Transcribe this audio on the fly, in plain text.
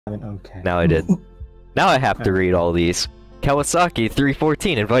Okay. Now I did. Now I have to read all these. Kawasaki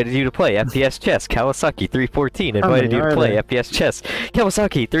 314 invited you to play FPS Chess. Kawasaki 314 invited you to play FPS Chess.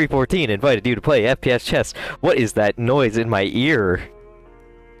 Kawasaki 314 invited you to play FPS Chess. What is that noise in my ear?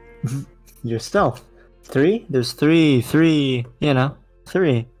 Yourself. 3? There's 3, you know.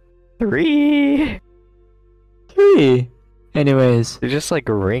 3. 3. Anyways. They're just like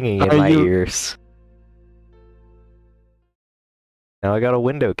ringing in my ears. Now I gotta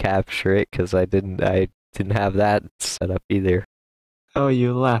window capture it because I didn't have that set up either. Oh,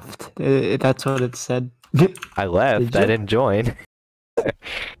 you left. That's what it said. I left. I didn't join.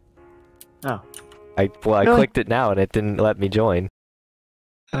 Oh. I clicked it now and it didn't let me join.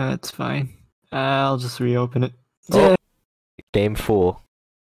 It's fine. I'll just reopen it. Oh, game full.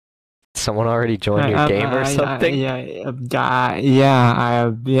 Someone already joined your game or something? Yeah. Let me. Yeah. I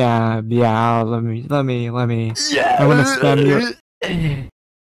want to spam you.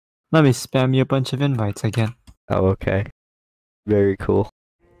 Let me spam you a bunch of invites again. Oh, okay. Very cool.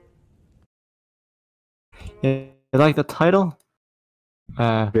 You like the title?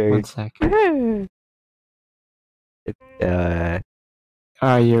 One sec.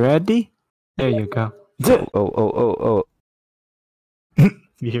 Are you ready? There you go. Oh.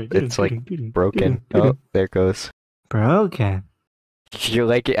 It's like broken. Oh, there it goes. Broken. You're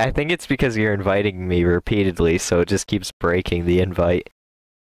like, I think it's because you're inviting me repeatedly, so it just keeps breaking the invite.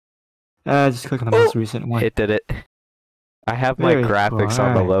 Just click on the most recent one. It did it. I have my graphics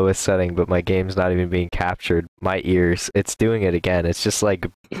on the lowest setting, but my game's not even being captured. My ears, it's doing it again. It's just like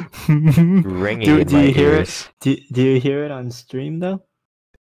ringing in my ears. Do you hear it on stream though?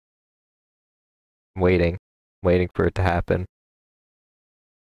 I'm waiting for it to happen.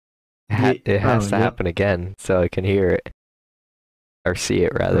 It has to happen again, so I can hear it. Or see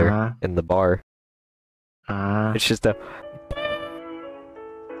it, rather, in the bar. It's just a...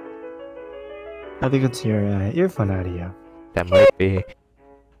 I think it's your earphone audio. That might be.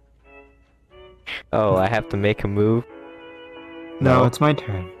 Oh, I have to make a move? No, it's my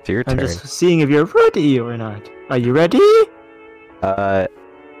turn. It's your turn. I'm just seeing if you're ready or not. Are you ready? No,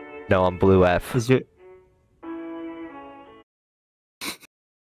 I'm blue F. Is your...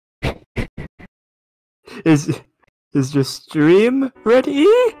 Is your stream ready?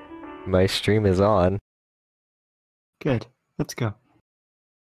 My stream is on. Good. Let's go.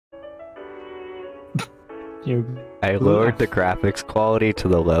 I lowered the graphics quality to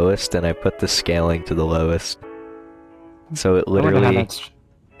the lowest and I put the scaling to the lowest. So it literally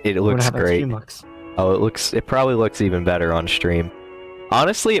it looks great. Oh, it probably looks even better on stream.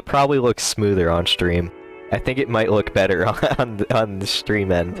 Honestly, it probably looks smoother on stream. I think it might look better on the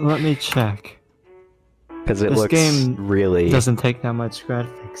stream end. Let me check. Because it looks really... doesn't take that much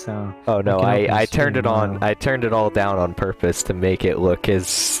graphics, so... Oh no, I turned it on. I turned it all down on purpose to make it look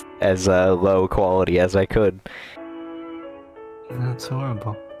as low quality as I could. That's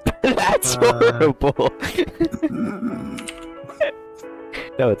horrible. That's horrible.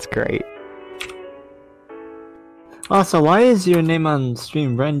 No, it's great. Also, why is your name on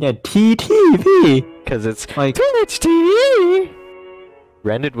stream rendered TTV? Because it's like Twitch TV.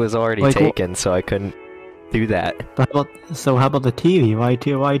 Rendered was already taken, so I couldn't do that. So how about the TV? Why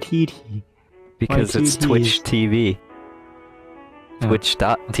TT? Because it's Twitch TV.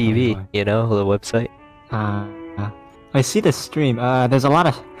 Twitch.tv, you know, the website. I see the stream. There's a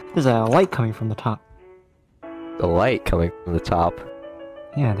light coming from the top. The light coming from the top.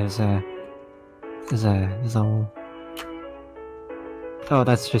 Yeah, there's a. Oh,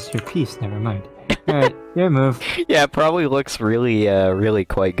 that's just your piece. Never mind. All right, your move. Yeah, it probably looks really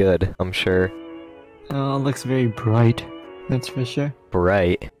quite good. I'm sure. Oh, it looks very bright. That's for sure.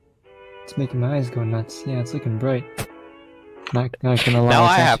 Bright. It's making my eyes go nuts. Yeah, it's looking bright. Not gonna lie. Now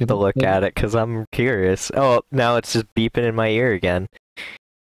I have to look at it because I'm curious. Oh, now it's just beeping in my ear again.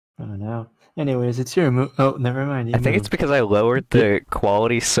 Oh no. Anyways, it's your move. Oh, never mind. I think it's because I lowered the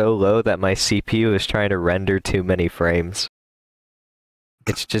quality so low that my CPU is trying to render too many frames.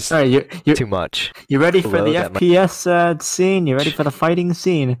 It's just you're too much. You ready for the FPS scene? You ready for the fighting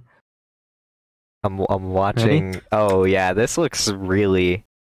scene? I'm watching. Ready? Oh yeah, this looks really.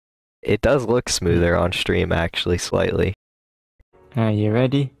 It does look smoother on stream, actually, slightly. Are you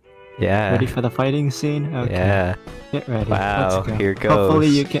ready? Yeah. Ready for the fighting scene? Okay. Yeah. Get ready. Wow. Let's go. Here goes.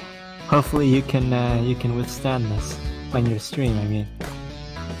 Hopefully you can withstand this on your stream. I mean.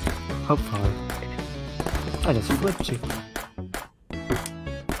 Hopefully. I just flipped you.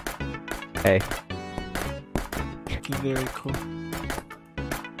 Hey. Very cool.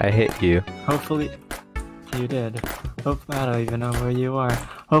 I hit you. Hopefully, you did. I don't even know where you are.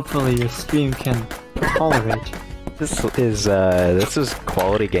 Hopefully your stream can tolerate This is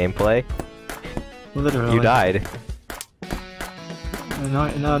quality gameplay. Literally. You died.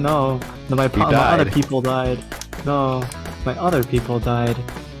 No. My other people died. No, my other people died.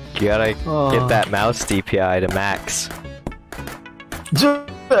 You gotta get that mouse DPI to max.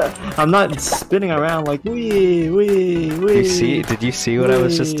 I'm not spinning around like wee. Did you see what I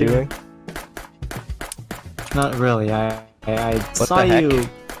was just doing? Not really. I What saw the heck? you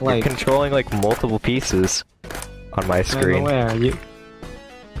like You're controlling like multiple pieces on my screen. Where you?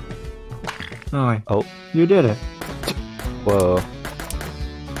 Oh. You did it. Whoa.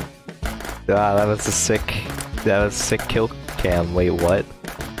 Ah, that was a sick kill cam. Wait, what?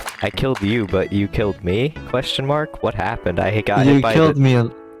 I killed you, but you killed me? Question mark? What happened? I got hit by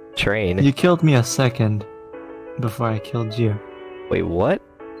the train. You killed me a second before I killed you. Wait, what?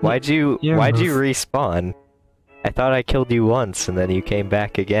 Why'd you respawn? I thought I killed you once and then you came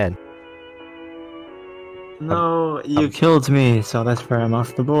back again. No, you killed me, so that's where I'm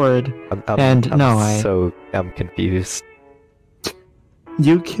off the board. I'm confused.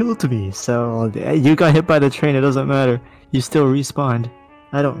 You killed me, so you got hit by the train, it doesn't matter. You still respawned.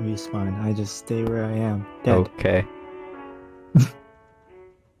 I don't respawn, I just stay where I am, dead. Okay.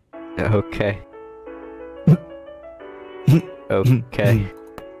 Okay. Okay.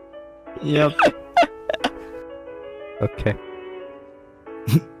 Yep. Okay.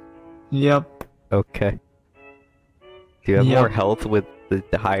 Yep. Okay. Do you have more health with the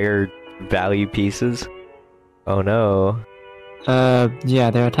higher value pieces? Oh no. Yeah,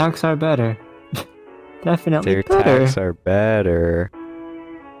 their attacks are better. Definitely their better. Their attacks are better.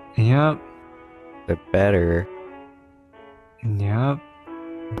 Yep. They're better. Yep.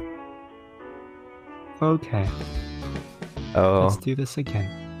 Okay. Oh. Let's do this again.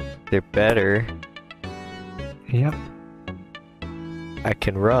 They're better. Yep. I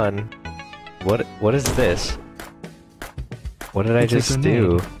can run. What is this? What did I just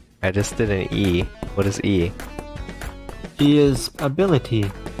do? I just did an E. What is E? E is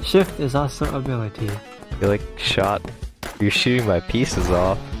ability. Shift is also ability. You like shot. You're shooting my pieces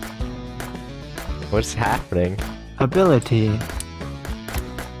off. What's happening? Ability.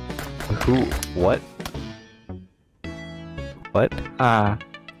 Who? What? What?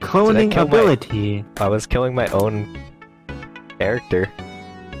 Cloning ability. I was killing my own character.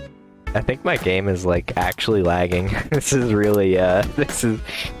 I think my game is like actually lagging. This is really this is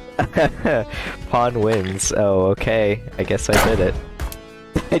Pawn wins. Oh, okay. I guess I did it.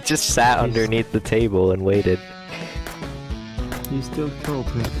 I just sat underneath the table and waited. You still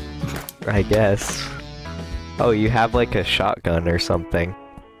killed me. I guess. Oh, you have like a shotgun or something.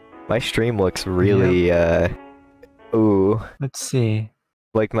 My stream looks really ooh. Let's see.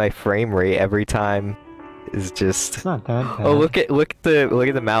 Like my frame rate every time is just. It's not that bad. Oh, look at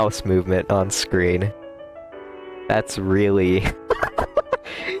the mouse movement on screen. That's really.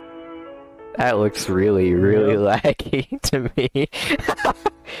 That looks really laggy to me.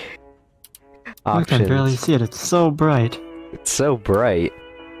 I can barely see it. It's so bright. It's so bright.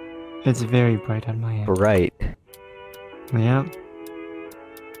 It's very bright on my end. Bright. Yep.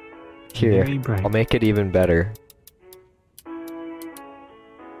 Here, very bright. I'll make it even better.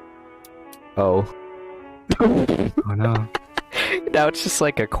 Oh. Oh no. Now it's just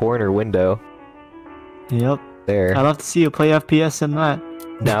like a corner window. Yep. There. I'd love to see you play FPS in that.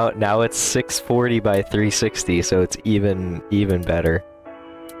 Now it's 640 by 360, so it's even better.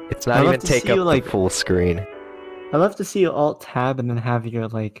 It's not even take up the full screen. I'd love to see you alt tab and then have your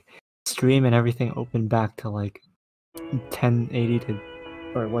like stream and everything open back to like 1080 to,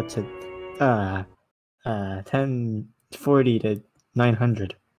 or what's it, 1040 to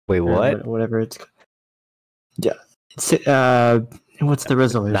 900. Wait, what? Whatever it's. Yeah. It's, what's the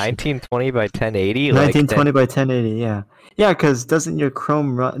resolution? 1920 by 1080. 1920 by 1080. Yeah. Yeah, because doesn't your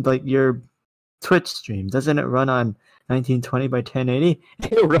Chrome run, like your Twitch stream, doesn't it run on 1920 by 1080?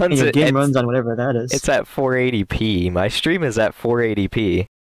 It runs. And your game runs on whatever that is. It's at 480p. My stream is at 480p.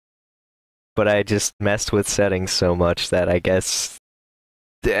 But I just messed with settings so much that I guess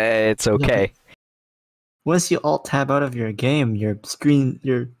it's okay. Yeah. Once you alt tab out of your game, your screen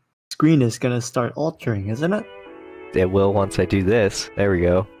is gonna start altering, isn't it? It will once I do this. There we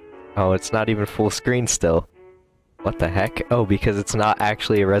go. Oh, it's not even full screen still. What the heck? Oh, because it's not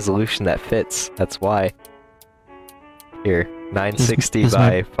actually a resolution that fits. That's why. Here, 960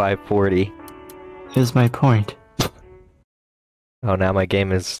 by 540. Is my point. Oh, now my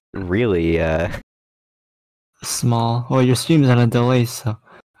game is really, small. Well, your stream's on a delay, so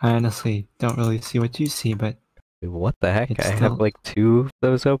I honestly don't really see what you see, but... What the heck? I have like 2 of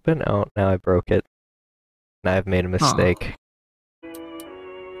those open? Oh, now I broke it. And I've made a mistake.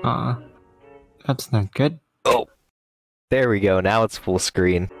 That's not good. Oh! There we go, now it's full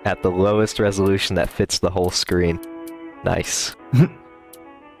screen, at the lowest resolution that fits the whole screen. Nice.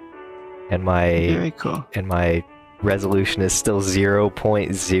 And Very cool. my resolution is still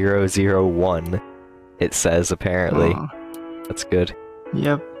 0.001, it says, apparently. Oh. That's good.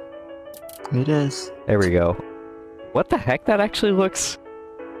 Yep. It is. There we go. What the heck? That actually looks...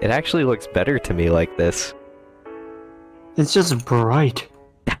 It actually looks better to me like this. It's just bright.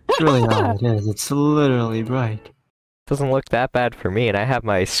 That's really all it is. It's literally bright. Doesn't look that bad for me, and I have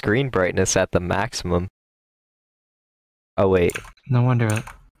my screen brightness at the maximum. Oh wait. No wonder it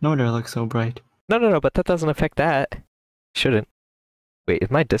looks so bright. No, but that doesn't affect that. Shouldn't. Wait,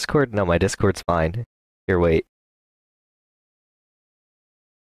 is my Discord? No, my Discord's fine. Here, wait.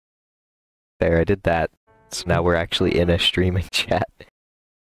 There, I did that. So now we're actually in a streaming chat.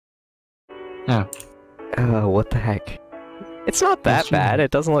 Oh. Oh, what the heck? It's not that bad.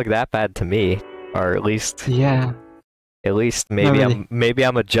 It doesn't look that bad to me. Or at least... Yeah. At least maybe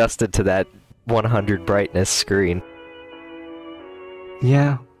I'm adjusted to that 100 brightness screen.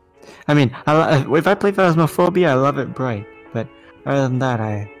 Yeah. I mean, if I play Phasmophobia, I love it bright. But other than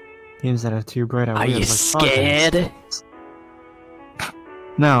that, games that are too bright, Are you scared?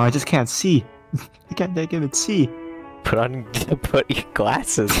 No, I just can't see. I can't even see. Put your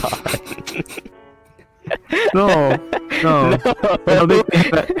glasses on. No.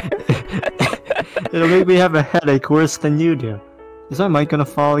 It'll make me have a headache worse than you do. Is my mic gonna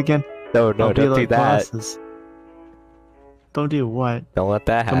fall again? No, don't do that. Glasses. Don't do what? Don't let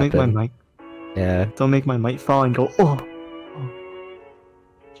that happen. Don't make my mic. Yeah. Don't make my mic fall and go,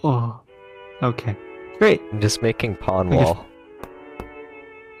 oh. Okay. Great. I'm just making pawn wall.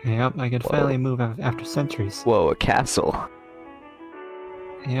 Yep, I can finally move after centuries. Whoa, a castle.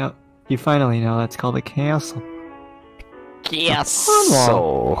 Yep. You finally know that's called a castle.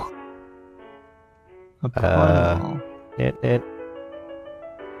 Castle. A pawn wall.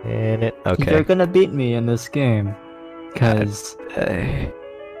 Okay. You're gonna beat me in this game. Cause...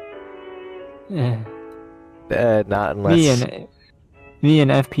 not unless... Me and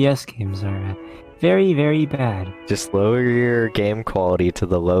FPS games are very, very bad. Just lower your game quality to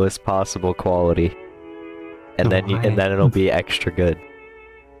the lowest possible quality. And then it'll be extra good.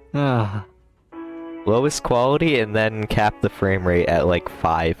 Ah. Lowest quality and then cap the frame rate at like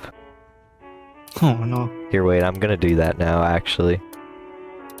 5. Oh no. Here, wait, I'm gonna do that now, actually.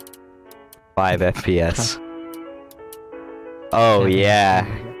 5 FPS. Oh, yeah.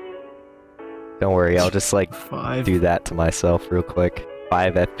 Don't worry, I'll just like 5. do that to myself real quick.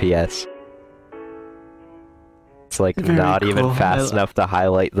 5 FPS. It's like not even fast enough to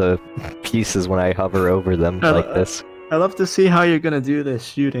highlight the pieces when I hover over them like this. I love to see how you're gonna do this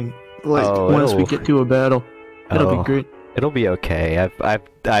shooting. Like once we get to a battle, it'll be great. It'll be okay.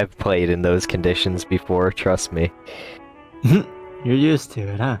 I've played in those conditions before. Trust me. You're used to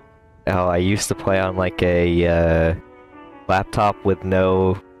it, huh? Oh, I used to play on like a laptop with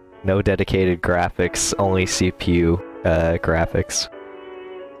no dedicated graphics, only CPU graphics.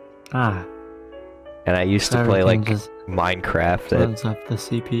 Ah. And I used to play like Minecraft at up the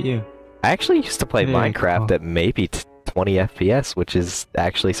CPU. I actually used to play Minecraft at maybe 20 FPS, which is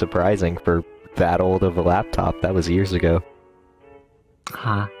actually surprising for that old of a laptop. That was years ago.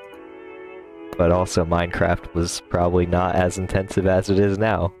 Huh. But also Minecraft was probably not as intensive as it is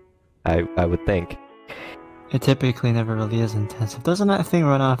now. I would think. It typically never really is intensive. Doesn't that thing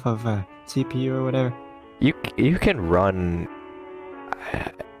run off of CPU or whatever? You can run...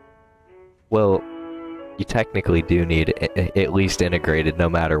 Well, you technically do need at least integrated no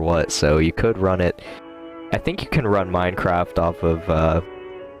matter what, so you could run it... I think you can run Minecraft off of,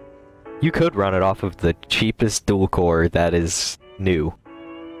 you could run it off of the cheapest dual core that is new.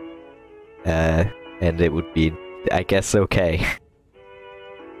 And it would be, I guess, okay.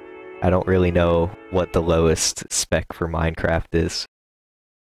 I don't really know what the lowest spec for Minecraft is.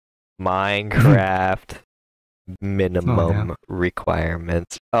 Minecraft minimum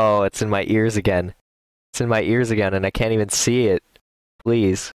requirements. Oh, it's in my ears again. It's in my ears again, and I can't even see it.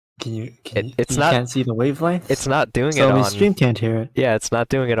 Please. Can't see the wavelength? It's not doing it on... So stream can't hear it. Yeah, it's not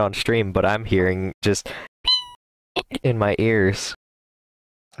doing it on stream, but I'm hearing just in my ears.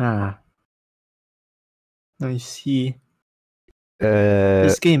 Ah. I see.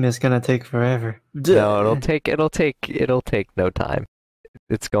 This game is gonna take forever. No, it'll take no time.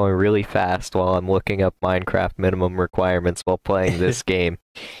 It's going really fast while I'm looking up Minecraft minimum requirements while playing this game.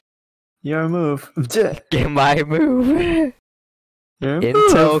 Your move. Get my move.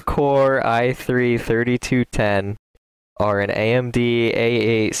 Intel Core i3 3210 or an AMD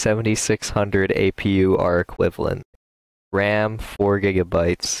A8 7600 APU are equivalent. RAM 4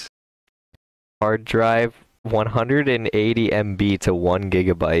 GB. Hard drive 180 MB to 1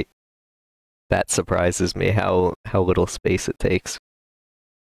 gigabyte. That surprises me how little space it takes.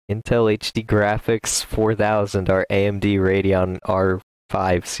 Intel HD graphics 4000 are AMD Radeon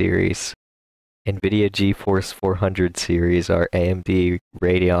R5 series. NVIDIA GeForce 400 series are AMD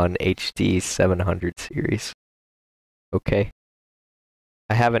Radeon HD 700 series. Okay.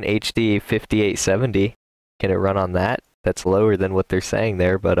 I have an HD 5870. Can it run on that? That's lower than what they're saying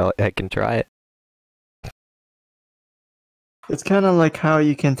there, but I can try it. It's kind of like how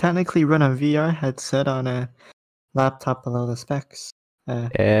you can technically run a VR headset on a laptop below the specs.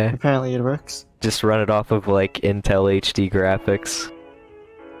 Yeah. Apparently it works. Just run it off of like Intel HD graphics.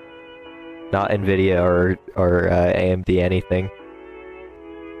 Not NVIDIA or AMD anything.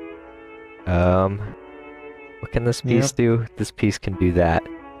 What can this piece do? This piece can do that.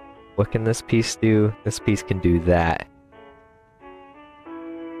 What can this piece do? This piece can do that.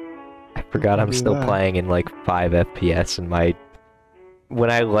 I forgot I'm still playing in like 5 FPS and when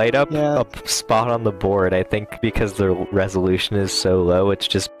I light up a spot on the board, I think because the resolution is so low, it's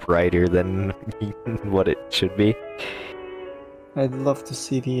just brighter than what it should be. I'd love to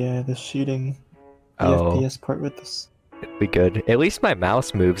see the shooting, the FPS part with this. It'd be good. At least my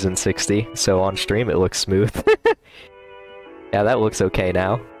mouse moves in 60, so on stream it looks smooth. Yeah, that looks okay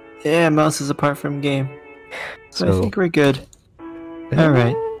now. Yeah, mouse is apart from game. So I think we're good.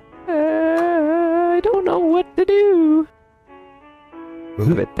 Alright. I don't know what to do.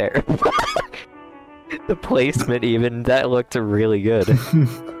 Move it there. The placement even, that looked really good.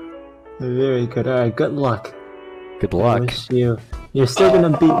 Very good. Alright, good luck. Good luck. I wish you're still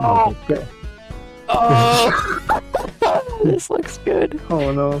gonna beat me. Good. Oh, this looks good.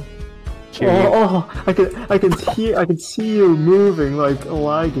 Oh no. I can see you moving, like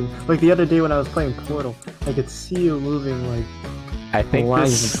lagging. Like the other day when I was playing Portal, I could see you moving like I think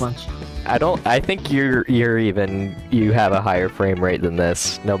this, bunch. I think you have a higher frame rate than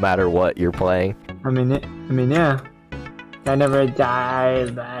this, no matter what you're playing. I mean yeah. I never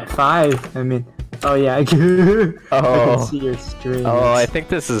died by 5. I mean, oh yeah, I can see your stream. Oh, I think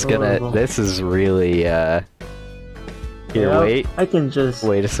this is this is really, here, wait. I can just...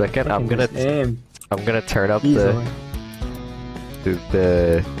 Wait a second, I'm gonna turn up easily.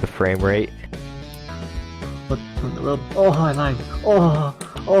 the frame rate. Oh, I lag.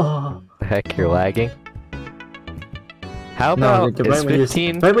 Oh. The heck, you're lagging? How about, is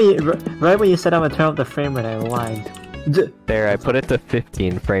 15? Right when you said I'm gonna turn up the frame rate, I lagged. There, I put it to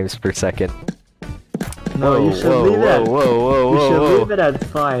 15 frames per second. No, you should leave it. You should leave it at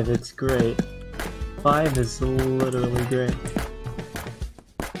 5. It's great. 5 is literally great.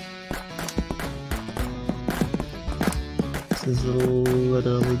 This is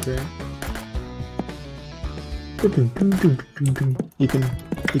literally great.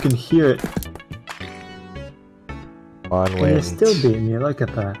 You can hear it. On wind. You still beat me. Look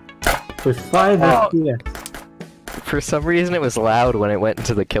at that. With 5 FPS. For some reason it was loud when it went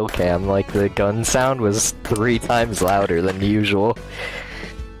into the kill cam, like the gun sound was 3 times louder than usual.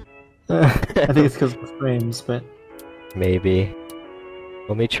 I think it's because of the frames, but... Maybe.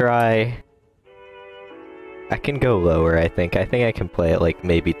 Let me try... I can go lower, I think. I think I can play at like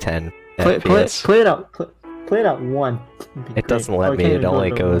maybe 10 FPS. Play it at 1. It doesn't let me, it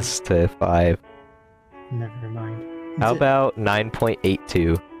only goes to 5. Never mind. How about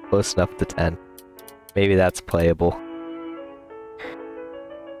 9.82? Close enough to 10. Maybe that's playable.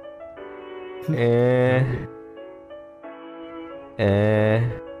 Yeah.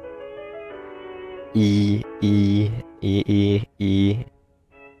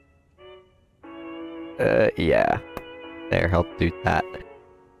 There, I'll do that.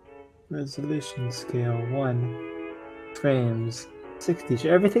 Resolution scale 1. Frames 60.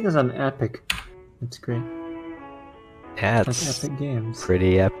 Everything is on epic. It's great. Yeah, it's like epic games.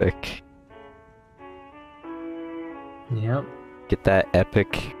 Pretty epic. Yep. Get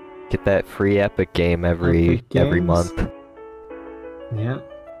that free Epic game every month. Yeah.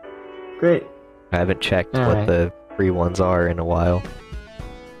 Great. I haven't checked what the free ones are in a while.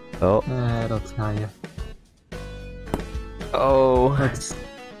 Oh. It'll tell you. Oh.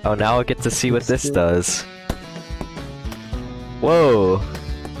 Oh, now I'll get to see what this does. Whoa.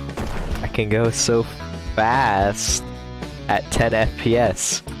 I can go so fast at 10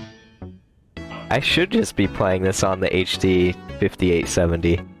 FPS. I should just be playing this on the HD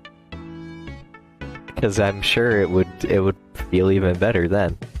 5870. Because I'm sure it would feel even better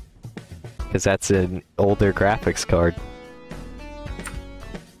then. Because that's an older graphics card.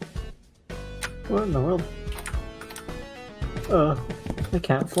 What in the world? I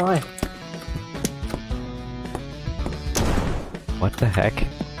can't fly. What the heck?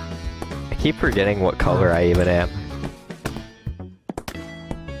 I keep forgetting what color I even am.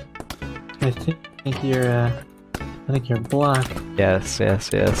 I think you're black. Yes. Is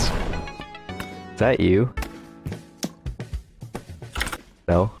that you?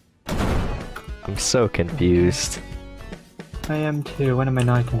 No. I'm so confused. I am too. When am I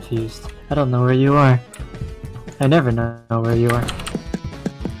not confused? I don't know where you are. I never know where you are.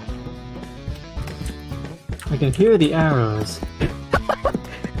 I can hear the arrows.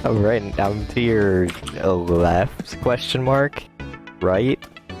 Alright, I'm to your left, question mark? Right?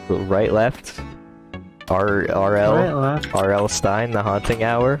 Right, left? RL? Right, left. RL Stein, the haunting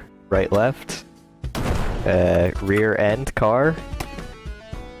hour? Right, left? Rear end car?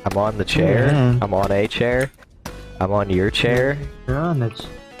 I'm on the chair. I'm on a chair. I'm on your chair. You're on the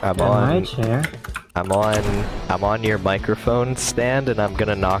I'm on on my chair. I'm on your microphone stand and I'm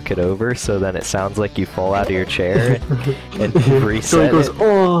gonna knock it over so then it sounds like you fall out of your chair and reset so it goes,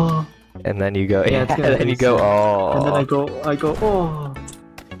 oh! And then you go, yeah, and then you go, oh. And then I go, oh.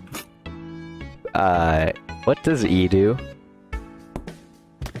 What does E do?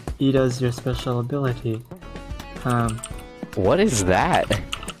 E does your special ability. What is that?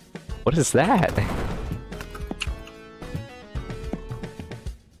 What is that?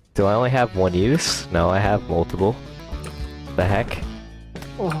 Do I only have one use? No, I have multiple. The heck?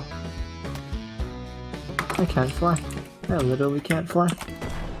 Oh. I can't fly. I literally can't fly.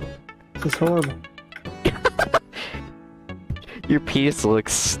 This is horrible. Your piece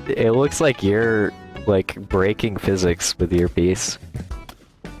looks... It looks like you're, like, breaking physics with your piece.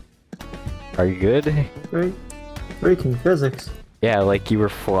 Are you good? Breaking physics? Yeah, like you were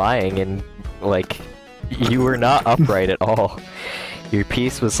flying and, like, you were not upright at all. Your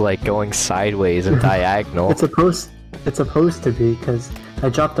piece was, like, going sideways and diagonal. It's supposed to be, because I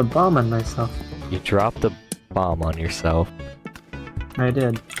dropped a bomb on myself. You dropped a bomb on yourself. I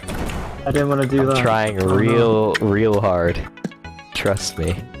did. I didn't want to do that. I'm trying real hard. Trust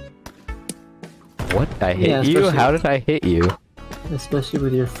me. What? I hit you? How did I hit you? Especially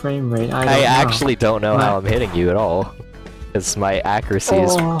with your frame rate. I actually don't know how I'm hitting you at all. Because my accuracy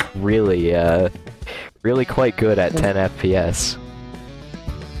is really, really quite good at 10 FPS.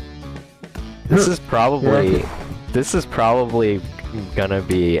 This is probably gonna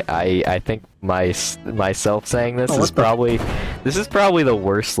be, I think myself saying this is probably the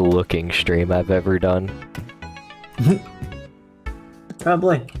worst looking stream I've ever done.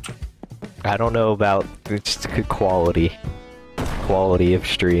 Probably. I don't know about just quality of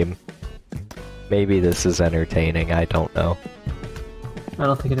stream. Maybe this is entertaining, I don't know. I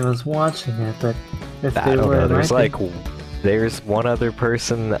don't think anyone's watching it, but if I they don't were, know, there's one other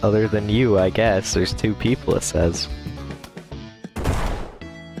person other than you, I guess. There's two people, it says.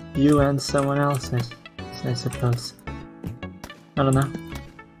 You and someone else, I suppose. I don't know.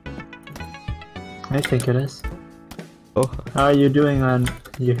 I think it is. Oh. How are you doing on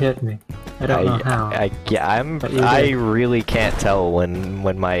You Hit Me? I don't know how. I really can't tell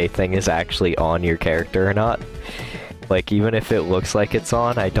when my thing is actually on your character or not. Like, even if it looks like it's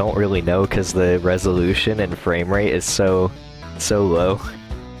on, I don't really know because the resolution and frame rate is so low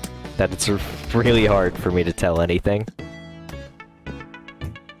that it's really hard for me to tell anything.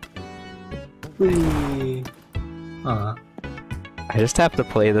 Whee! I just have to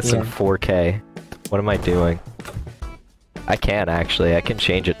play this in 4K. What am I doing? I can actually. I can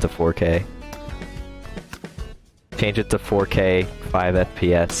change it to 4K. Change it to 4K, 5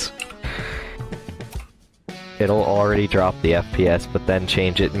 FPS. It'll already drop the FPS, but then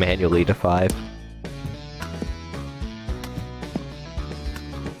change it manually to 5.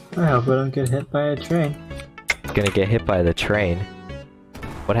 I hope I don't get hit by a train. Gonna get hit by the train.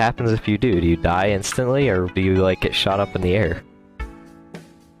 What happens if you do? Do you die instantly, or do you, like, get shot up in the air?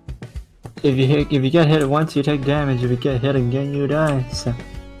 If you get hit once, you take damage. If you get hit again, you die. So.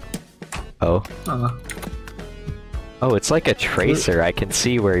 Oh. Oh, it's like a tracer. I can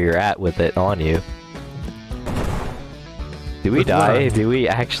see where you're at with it on you. Do we die? Do we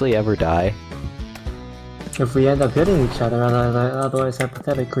actually ever die? If we end up hitting each other, otherwise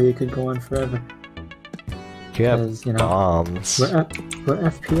hypothetically it could go on forever. You have bombs. We're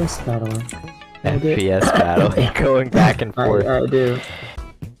FPS battling. FPS battling, going back and forth. I do.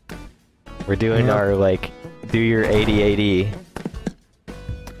 We're doing our, like, do your 80-80.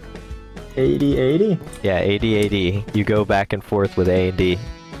 80-80? Yeah, 80-80. You go back and forth with A and D.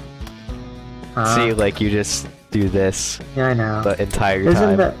 See, like, you just do this. Yeah, I know. The entire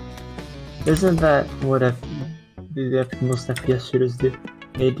time. Isn't that what most FPS shooters do?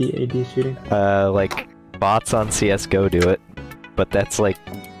 AD shooting? Like, bots on CSGO do it. But that's, like,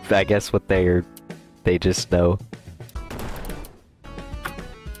 I guess what they just know.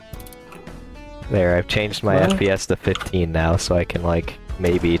 There, I've changed my FPS to 15 now, so I can, like,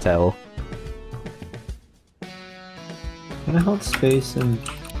 maybe tell. Can I hold space and...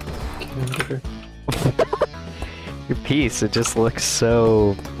 Your piece, it just looks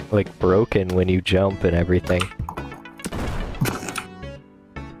so, like, broken when you jump and everything.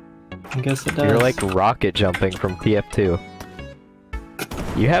 I guess it does. You're like rocket jumping from TF2.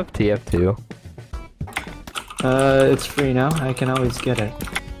 You have TF2. It's free now. I can always get it.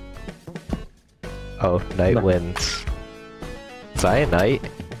 Oh, Knight wins. Was I a knight?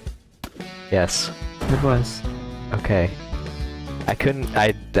 Yes. It was. Okay. I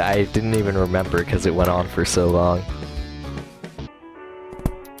didn't even remember because it went on for so long.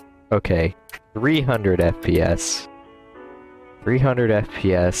 Okay. 300 FPS. 300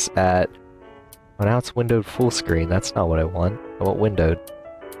 FPS at... Oh, now it's windowed full screen. That's not what I want. I want windowed.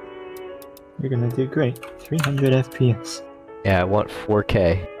 You're gonna do great. 300 FPS. Yeah, I want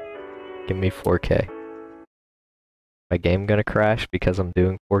 4K. Give me 4K. My game gonna crash because I'm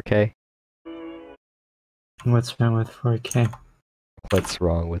doing 4K? What's wrong with 4K? What's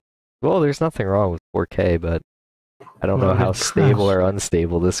wrong with... Well, there's nothing wrong with 4K, but... I don't know how stable or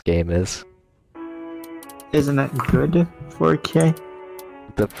unstable this game is. Isn't that good, 4K?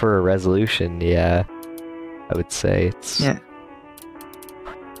 For a resolution, yeah. I would say it's... Yeah.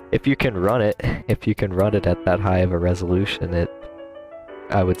 If you can run it at that high of a resolution,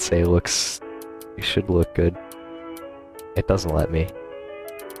 I would say it should look good. It doesn't let me.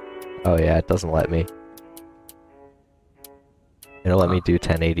 Oh yeah, it doesn't let me. It'll let me do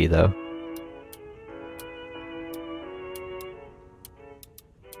 1080 though.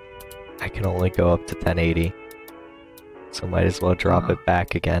 I can only go up to 1080. So might as well drop it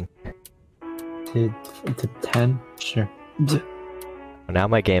back again. To 10? Sure. Now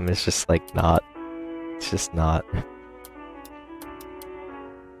my game is just like not. It's just not.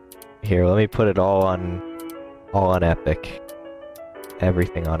 Here, let me put it all on Epic.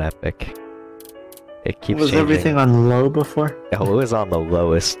 Everything on Epic. It keeps Was changing. everything on low before? Oh, it was on the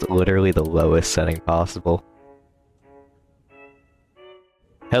lowest, literally the lowest setting possible.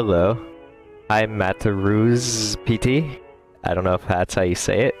 Hello. I'm Mataruz PT. I don't know if that's how you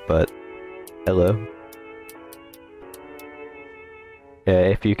say it, but hello.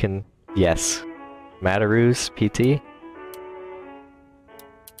 If you can... Yes. Mataruz PT.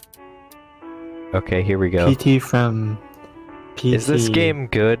 Okay, here we go. PT from... PT. Is this game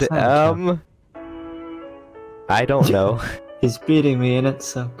good? I don't know. He's beating me in it,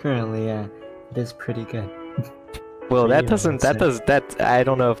 so currently, yeah, it is pretty good. Well, I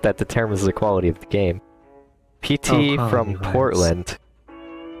don't know if that determines the quality of the game. PT from Portland.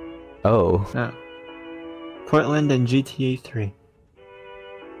 Oh. No. Portland and GTA 3.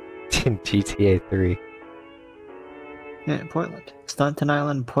 GTA 3. Yeah, Portland. Staunton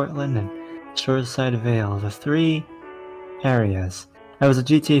Island, Portland, and Shoreside Vale. The 3 areas. I was a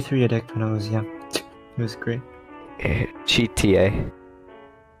GTA 3 addict when I was young. It was great. GTA.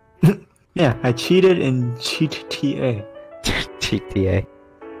 Yeah, I cheated in GTA. GTA.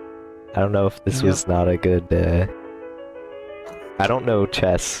 I don't know if this was not a good, I don't know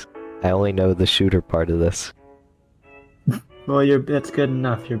chess. I only know the shooter part of this. Well, that's good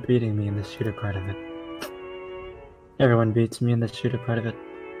enough. You're beating me in the shooter part of it. Everyone beats me in the shooter part of it.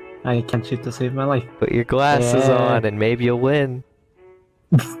 I can't shoot to save my life. Put your glasses on and maybe you'll win.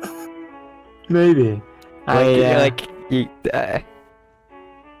 Maybe. I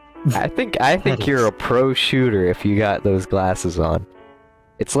think you're a pro shooter if you got those glasses on.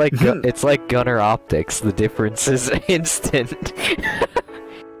 It's like gunner optics. The difference is instant.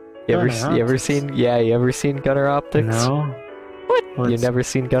 you ever seen gunner optics? No. What? You never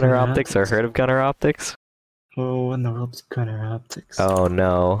seen gunner optics or heard of gunner optics? Oh, in the world's gunner optics? Oh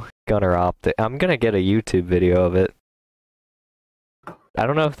no, gunner optic. I'm gonna get a YouTube video of it. I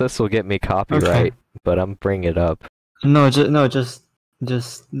don't know if this will get me copyright, but I'm bringing it up. No, just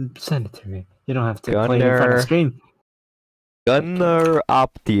send it to me. You don't have to play it in front of the stream. Gunner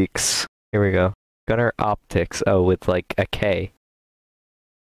optics. Here we go. Gunner optics. Oh, with like a K.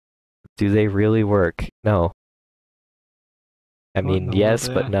 Do they really work? No. I mean, yes,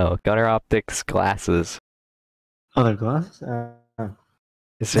 but no. Gunner optics glasses. Oh, they're glasses?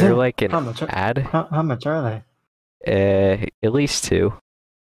 Is there like an ad? How much are they? At least 2.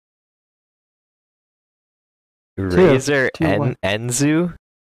 Razer Enzu.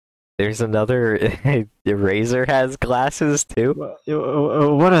 There's another. Razer has glasses too.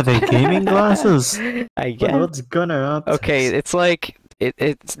 What are they? Gaming glasses? I guess. What's gunner optics? Okay, it's like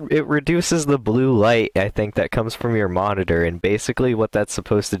it reduces the blue light. I think that comes from your monitor, and basically what that's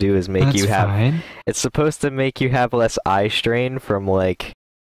supposed to do is make you have. It's supposed to make you have less eye strain from like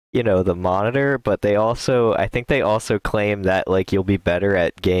you know, the monitor, but they also, I think they also claim that like you'll be better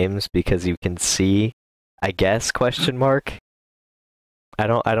at games because you can see, I guess, question mark. I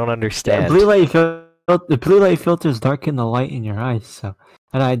don't understand. Yeah, the blue light filters darken the light in your eyes, so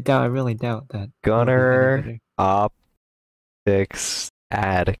and I really doubt that. Gunner optics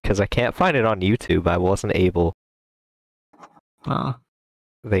ad, because I can't find it on YouTube. I wasn't able.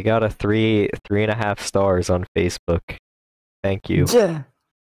 They got a 3.5 stars on Facebook. Thank you. Yeah.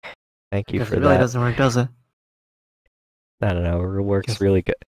 Thank you for it that. Really doesn't work, does it? I don't know. It works really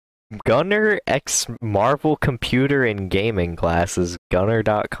good. Gunner X Marvel Computer and Gaming Glasses,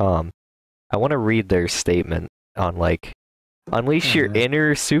 Gunner.com. I want to read their statement on like, unleash your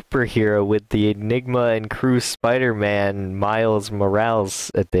inner superhero with the Enigma and Crew Spider-Man Miles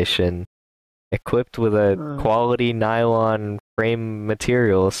Morales edition. Equipped with a quality nylon frame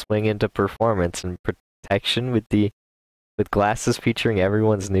material, swing into performance and protection with glasses featuring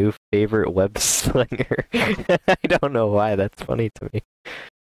everyone's new favorite web slinger. I don't know why that's funny to me.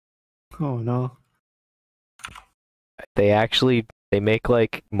 Oh no. They make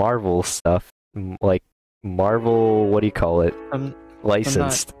like Marvel stuff, like Marvel, what do you call it?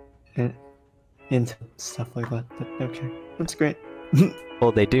 Licensed. I'm not into stuff like that, but okay. That's great.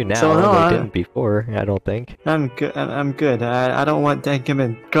 Well, they do now. So, they didn't before, I don't think. I'm good. I'm good. I don't want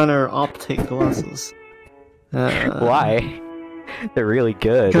Gunner optic glasses. Why? They're really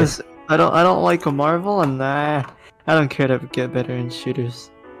good. Because I don't like a Marvel, and I don't care to get better in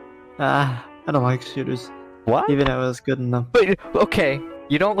shooters. I don't like shooters. What? Even if I was good enough. But okay,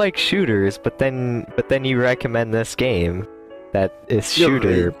 you don't like shooters, but then you recommend this game that is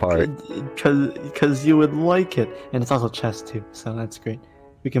shooter part. Because you would like it, and it's also chess too, so that's great.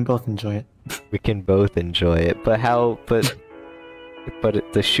 We can both enjoy it. We can both enjoy it, but how? But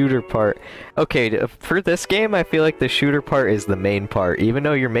the shooter part. Okay, for this game, I feel like the shooter part is the main part. Even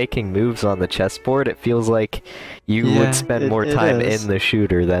though you're making moves on the chessboard, it feels like you would spend more time in the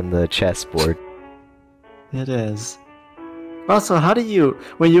shooter than the chessboard. It is. Also,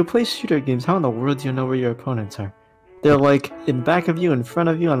 when you play shooter games, how in the world do you know where your opponents are? They're like in back of you, in front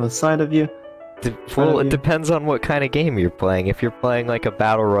of you, on the side of you. Well, it depends on what kind of game you're playing. If you're playing like a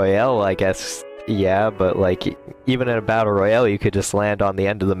battle royale, I guess, yeah, but like even in a battle royale, you could just land on the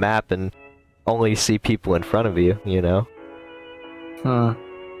end of the map and only see people in front of you, you know? Huh.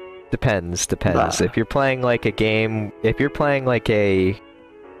 Depends. If you're playing like a game, if you're playing like a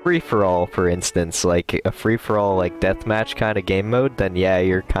free-for-all, for instance, like a free-for-all like deathmatch kind of game mode, then yeah,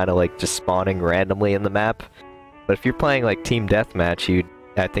 you're kind of like just spawning randomly in the map. But if you're playing like team deathmatch,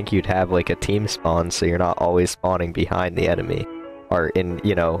 I think you'd have like a team spawn, so you're not always spawning behind the enemy, or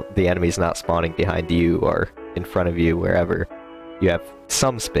the enemy's not spawning behind you or in front of you, wherever. You have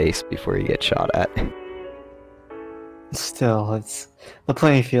some space before you get shot at. Still, the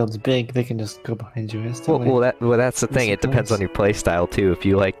playing field's big. They can just go behind you instantly. Well, that's the thing. It depends on your play style too. If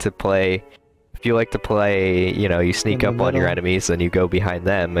you like to play, you sneak up on your enemies and you go behind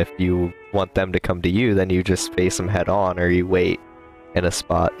them. If you want them to come to you, then you just face them head on, or you wait in a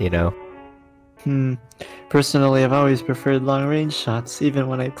spot, you know. Personally, I've always preferred long-range shots, even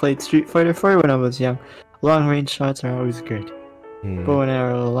when I played Street Fighter 4 when I was young. Long-range shots are always great. Bow and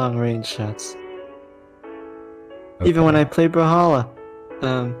arrow, long-range shots. Okay. Even when I play Brawlhalla,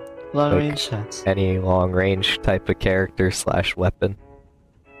 long-range shots. Any long-range type of character / weapon.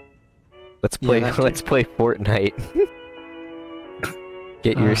 Let's play Fortnite.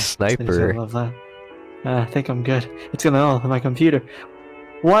 Get your sniper. I love that. I think I'm good. It's gonna my computer.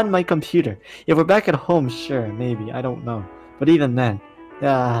 My computer. If we're back at home, sure, maybe. I don't know. But even then,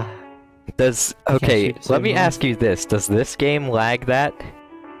 okay, let me ask you this. Does this game lag that?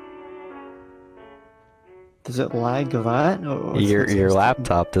 Does it lag that? Your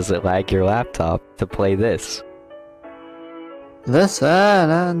laptop, does it lag your laptop to play this? This?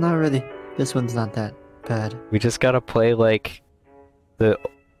 No, not really. This one's not that bad. We just gotta play like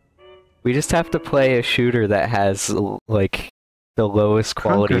we just have to play a shooter that has like the lowest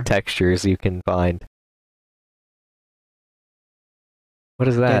quality textures you can find. What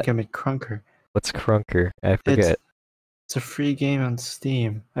is that? Crunker. What's Crunker? I forget. It's a free game on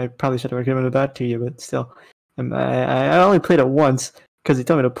Steam. I probably should have recommended that to you, but still. I only played it once, because he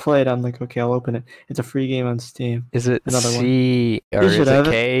told me to play it. I'm like, okay, I'll open it. It's a free game on Steam. Is it C or is it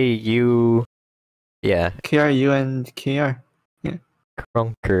K-U? Yeah. K-R-U-N-K-R. Yeah.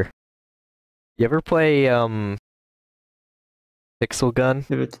 Crunker. You ever play, Pixel Gun?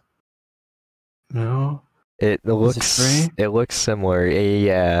 No. It looks similar.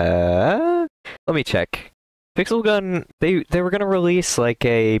 Yeah. Let me check. Pixel Gun, they were gonna release like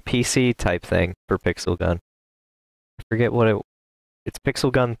a PC type thing for Pixel Gun. I forget what it It's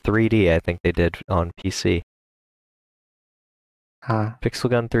Pixel Gun 3D, I think they did on PC. Huh. Pixel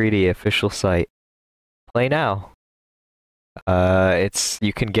Gun 3D official site. Play now.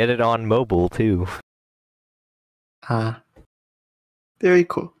 You can get it on mobile too. Huh. Very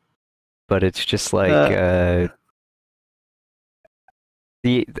cool. But it's just like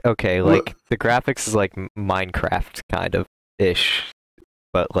the graphics is like Minecraft kind of ish,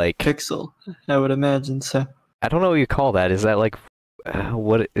 but like pixel. I would imagine so. I don't know what you call that. Is that like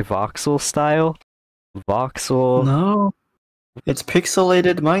what voxel style? Voxel? No, it's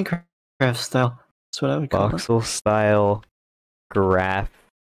pixelated Minecraft style. That's what I would call it. Voxel style graphics,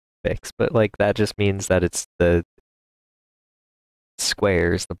 but like that just means that it's the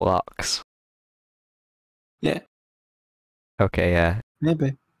squares, the blocks. Yeah. Okay, yeah.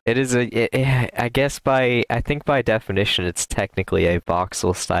 Maybe. It is I guess I think by definition it's technically a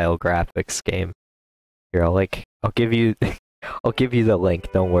voxel style graphics game. Here, I'll give you the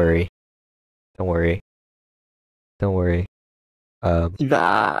link, don't worry. Don't worry. We're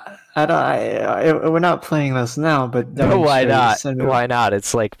not playing this now, but why not? Why not?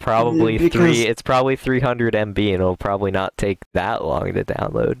 It's like probably it's probably 300 MB and it'll probably not take that long to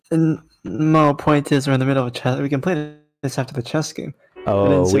download. And my point is we're in the middle of a chess. We can play this after the chess game.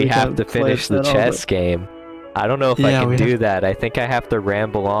 Oh, we have to finish the chess game. I don't know if I can do that. I think I have to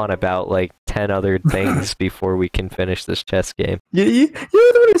ramble on about like 10 other things before we can finish this chess game. You're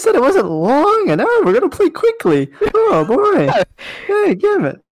the one who said it wasn't long enough. We're gonna play quickly. Oh boy! Hey, damn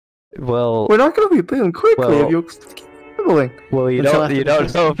it! Well, we're not gonna be playing quickly if you keep rambling. Well, you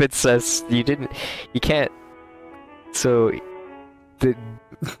don't know if it says you can't. So the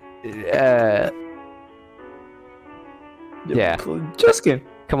yeah, chess game.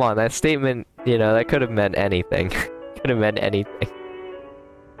 Come on, that statement, that could have meant anything. Could have meant anything.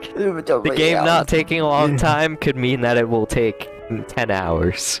 The game not taking a long time could mean that it will take 10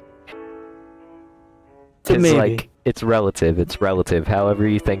 hours. It's like, it's relative, however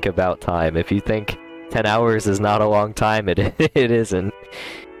you think about time. If you think 10 hours is not a long time, it isn't.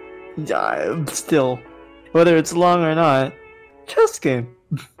 Still, whether it's long or not, chess game.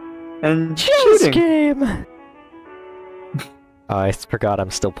 And chess game! Oh, I forgot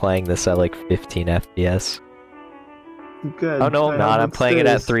I'm still playing this at like 15 FPS. Good. Oh no, I'm not. I'm playing it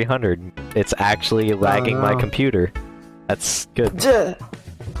at 300. It's actually lagging my computer. That's good.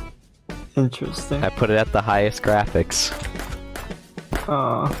 Interesting. I put it at the highest graphics.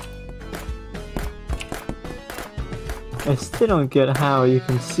 I still don't get how you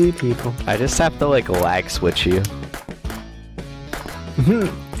can see people. I just have to like lag switch you.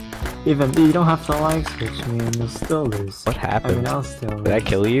 Even you don't have to lag switch me and you'll still lose. What happened? I mean, I'll still lose. Did I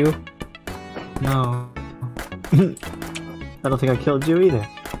kill you? No. I don't think I killed you either.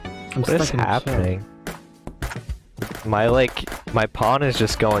 What is happening? My pawn is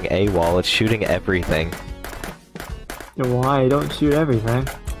just going AWOL. It's shooting everything. Why? Don't shoot everything.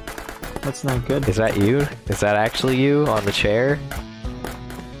 That's not good. Is that you? Is that actually you on the chair?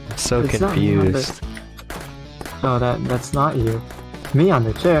 I'm so confused. Oh, that's not you. Me on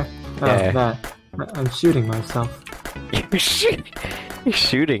the chair. Oh, yeah. That. I'm shooting myself. You're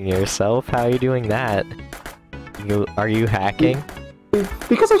shooting yourself? How are you doing that? Are you hacking?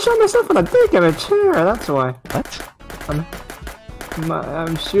 Because I shot myself on a dick in a chair, that's why. What?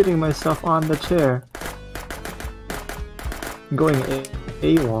 I'm shooting myself on the chair. I'm going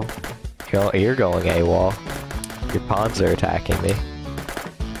AWOL. You're going AWOL. Your pawns are attacking me.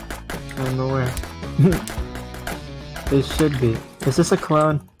 I'm aware. It should be. Is this a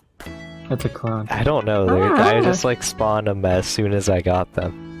clone? It's a clone. I don't know. I just like spawned them as soon as I got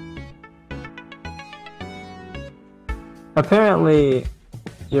them. Apparently,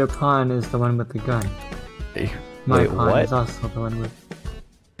 your pawn is the one with the gun. My pawn is also the one with...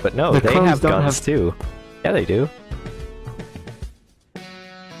 But no, they have guns too. Yeah, they do.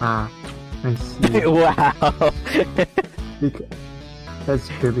 Ah, I see. Wow! That's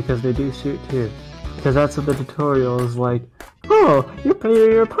true, because they do shoot too. Because that's what the tutorial is like. Oh, your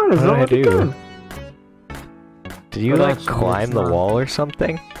pawn is the one with the gun! Did you like climb the wall or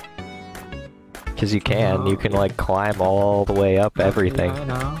something? Because you can. You can like climb all the way up everything. I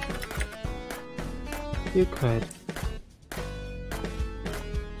know. You could.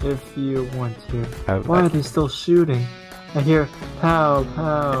 If you want to. Why are they still shooting? I hear pow,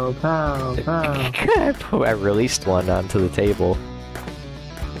 pow, pow, pow. I released one onto the table.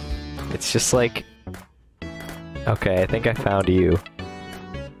 It's just like... Okay, I think I found you.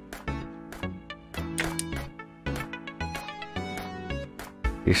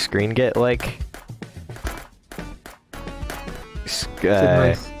 Your screen get like...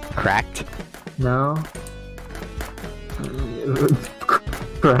 cracked? No.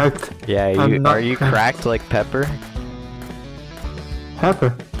 Cracked. Yeah, are you cracked like Pepper?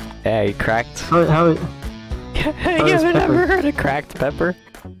 Pepper? Yeah, you cracked. How You haven't ever heard of cracked pepper?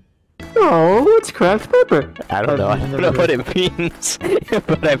 No, what's cracked pepper? I don't know. I don't know what it means,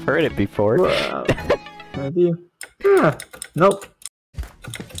 but I've heard it before. Have you? Yeah. Nope.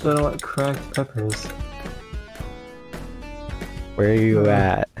 Don't know what cracked pepper is. Where are you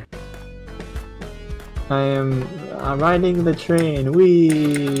at? I'm riding the train.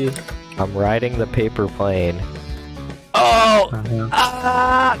 Wee. I'm riding the paper plane. Oh!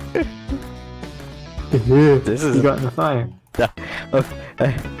 Ah! This is. You got in the fire.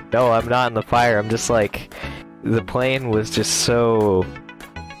 No, I'm not in the fire. I'm just like, the plane was just so.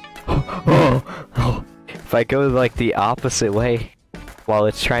 If I go like the opposite way while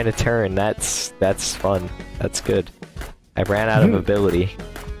it's trying to turn, that's fun. That's good. I ran out of ability.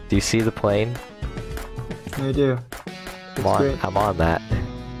 Do you see the plane? I do. I'm on that.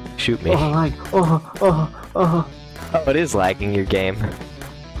 Shoot me. Oh, like, oh. Oh, it is lagging your game.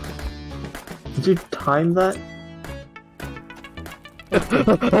 Did you time that?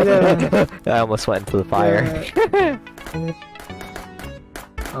 I almost went into the fire.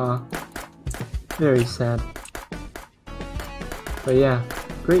 Very sad. But yeah,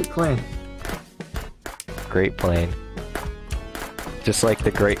 great plane. Great plane. Just like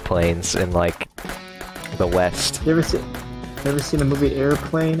the Great Plains in like the West. You ever seen the movie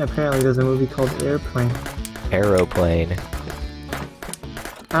Airplane? Apparently there's a movie called Airplane. Aeroplane.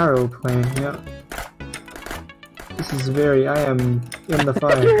 Aeroplane, yeah. This is I am in the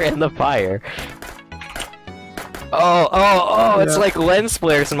fire. You're in the fire. Oh, it's like lens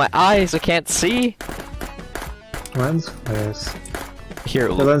flares in my eyes, I can't see. Lens flares? Here,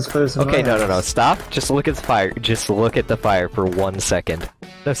 the lens flares in okay, my no, stop. Just look at the fire. Just look at the fire for 1 second.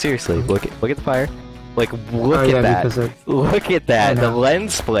 No, seriously, look at the fire. Like, look at that. Look at that. The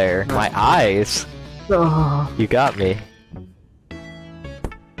lens flare. My eyes. Oh. You got me.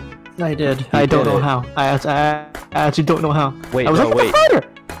 I did. I don't know how. I actually don't know how. Wait, I was no, wait. Fighter!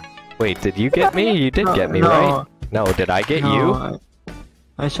 Wait, did you get me? You did get me, right? No, did I get you?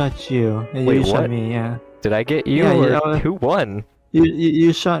 I shot you. And wait, you what? shot me, yeah. Did I get you, or who won?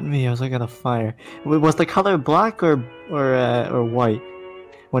 You shot me. I was looking at the fire. Was the color black or white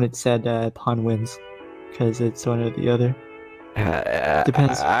when it said pawn wins? Because it's one or the other.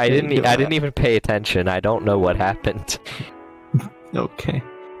 Depends. I didn't even pay attention. I don't know what happened. Okay.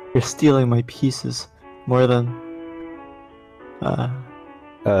 You're stealing my pieces more than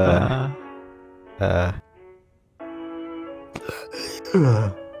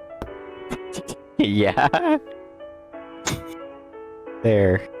yeah.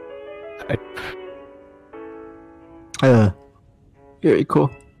 There. Very cool.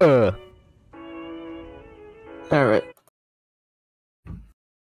 Alright.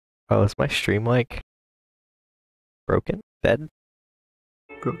 Oh, is my stream like broken? Dead?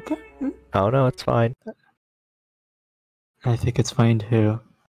 Broken? Oh no, it's fine. I think it's fine too.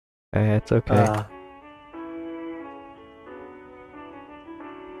 It's okay.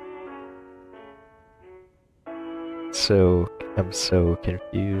 I'm so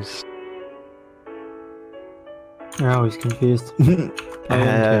confused. You're always confused.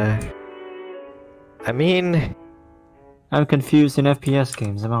 I mean... I'm confused in FPS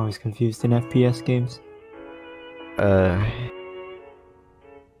games. I'm always confused in FPS games.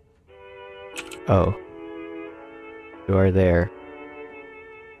 Oh. You are there.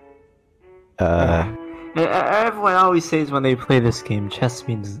 Everyone always says when they play this game, chess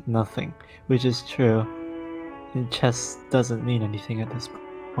means nothing. Which is true. And chess doesn't mean anything at this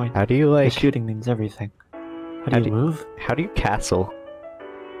point. How do you like... The shooting means everything. How do you move? How do you castle?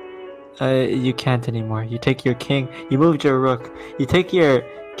 You can't anymore. You take your king, you moved your rook, you take your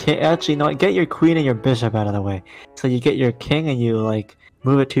king, actually no, get your queen and your bishop out of the way. So you get your king and you like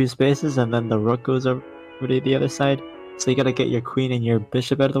move it 2 spaces and then the rook goes over to the other side. So you gotta get your queen and your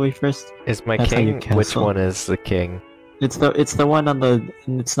bishop out of the way first. Is my king, which one is the king? It's the one on the,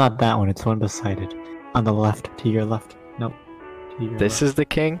 it's not that one, it's the one beside it. On the left, to your left. Nope. To your this left. Is the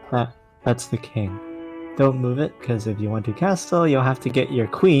king? That's the king. Don't move it, because if you want to castle, you'll have to get your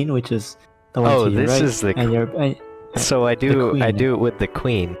queen, which is the one to your right. Oh, this is the so I do it with the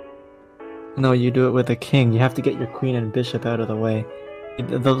queen. No, you do it with the king. You have to get your queen and bishop out of the way.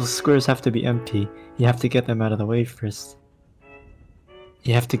 Those squares have to be empty. You have to get them out of the way first.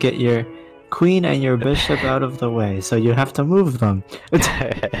 You have to get your queen and your bishop out of the way, so you have to move them.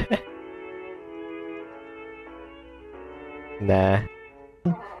 Nah.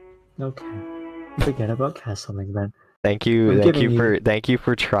 Okay. Forget about castling then. Thank you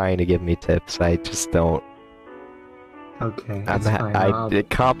for trying to give me tips. I just don't. Okay, that's fine.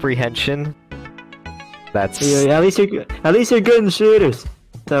 Comprehension. That's. Yeah, at least you're good in shooters,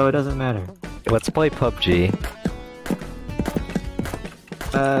 so it doesn't matter. Let's play PUBG.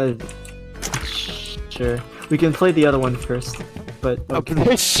 Sure. We can play the other one first, but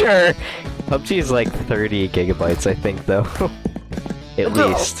okay. Sure. PUBG is like 30 gigabytes, I think, though. At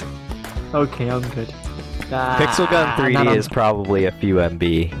least. Okay, I'm good. Pixel Gun 3D is probably a few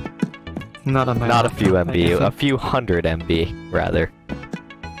MB. Not on my Not laptop, a few MB, a few hundred MB, rather.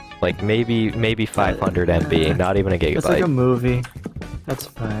 Like maybe 500 MB, not even a gigabyte. It's like a movie. That's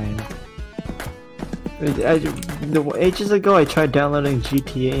fine. Ages ago, I tried downloading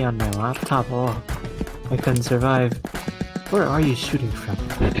GTA on my laptop. Oh, I couldn't survive. Where are you shooting from?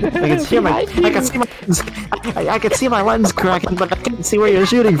 I can see my I can see my lens cracking, but I can't see where you're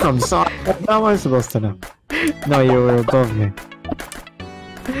shooting from. So how am I supposed to know? No, you were above me.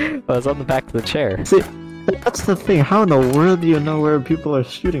 I was on the back of the chair. See, that's the thing. How in the world do you know where people are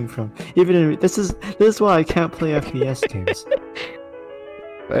shooting from? Even in, this is why I can't play FPS games.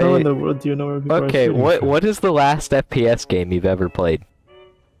 How in the world do you know where people are shooting from? Okay, what is the last FPS game you've ever played?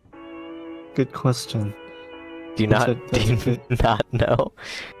 Good question. Do you not know?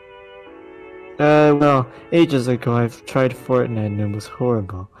 Well, ages ago I've tried Fortnite and it was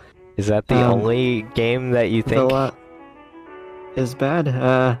horrible. Is that the only game that you think is bad?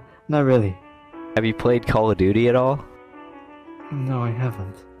 Not really. Have you played Call of Duty at all? No, I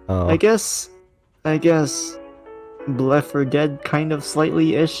haven't. Oh. I guess Left 4 Dead kind of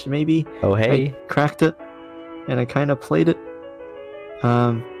slightly-ish, maybe. Oh, hey. I cracked it, and I kind of played it.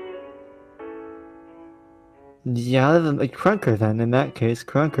 Yeah, other than like Crunker then, in that case.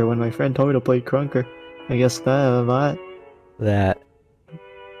 Crunker, when my friend told me to play Crunker. I guess that.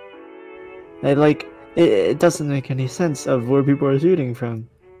 It doesn't make any sense of where people are shooting from.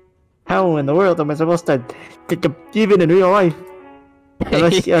 How in the world am I supposed to even in real life?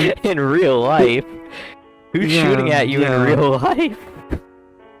 Unless, in real life? Who's shooting at you in real life?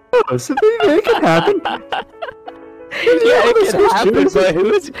 Oh, so it can happen. Yeah, it can happen,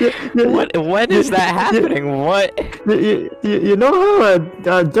 but when is that happening? What? You know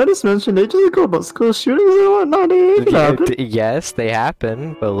how Dennis mentioned ages ago about school shootings and whatnot? They can happen. Yes, they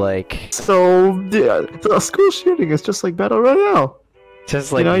happen, but like... So, the school shooting is just like Battle Royale.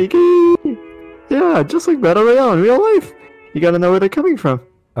 Just like... Yeah, just like Battle Royale in real life. You gotta know where they're coming from.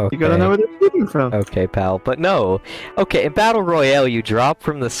 Okay. You gotta know where they're shooting from. Okay, pal. But no. Okay, in Battle Royale, you drop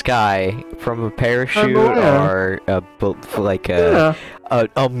from the sky from a parachute or an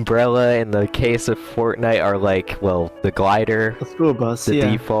umbrella. In the case of Fortnite, or like, well, the glider. The school bus. The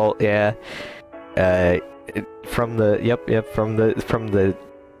default. Yeah. From the. From the.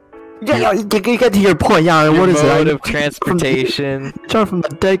 Yeah, you get to your point. Yeah, what is it? Mode of transportation. Jump from the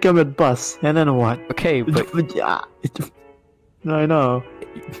deckgummit bus, and then what? Okay, but yeah. I know.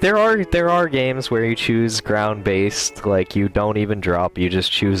 There are games where you choose ground-based, like you don't even drop, you just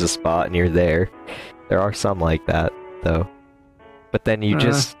choose a spot and you're there. There are some like that, though. But then you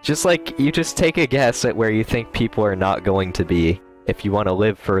just take a guess at where you think people are not going to be. If you want to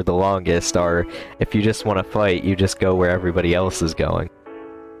live for the longest, or if you just want to fight, you just go where everybody else is going.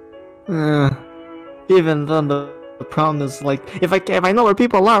 Even then, the problem is, like, if I know where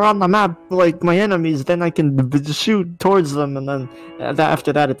people are on the map, like my enemies, then I can shoot towards them, and then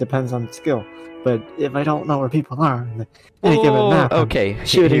after that it depends on skill. But if I don't know where people are, in any given map, okay,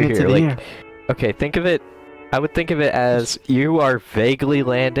 shooting into the air. Okay, think of it. I would think of it as you are vaguely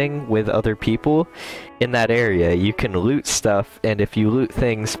landing with other people in that area. You can loot stuff, and if you loot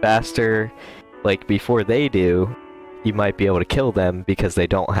things faster, like before they do, you might be able to kill them because they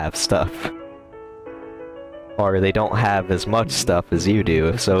don't have stuff. Or they don't have as much stuff as you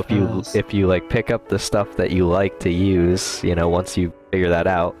do. So if you like pick up the stuff that you like to use, you know, once you figure that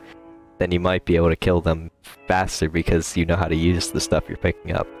out, then you might be able to kill them faster because you know how to use the stuff you're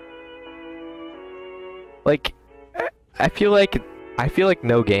picking up. Like, I feel like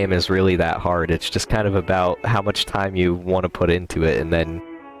no game is really that hard. It's just kind of about how much time you want to put into it, and then,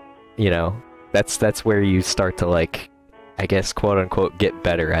 you know, that's where you start to, like, I guess, quote unquote, get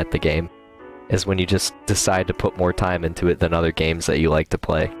better at the game. Is when you just decide to put more time into it than other games that you like to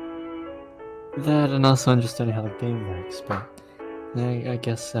play. That, and also understanding how the game works, but I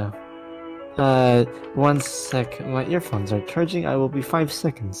guess so. 1 sec, my earphones are charging, I will be 5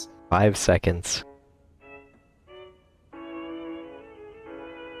 seconds. 5 seconds.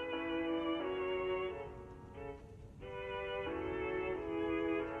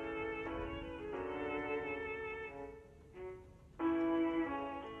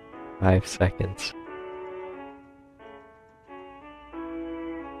 Five seconds.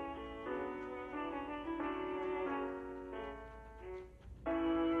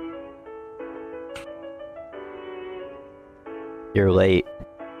 You're late.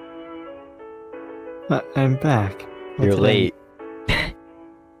 I'm back. You're late.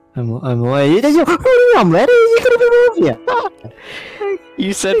 I'm late. I'm ready. You couldn't even move yet.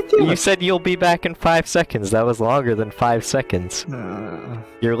 You said you'll be back in 5 seconds. That was longer than 5 seconds.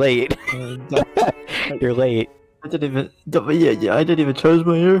 You're late. You're late. I didn't even charge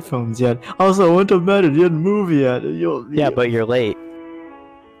my earphones yet. Also, it wouldn't have mattered. You didn't move yet. Yeah, but you're late.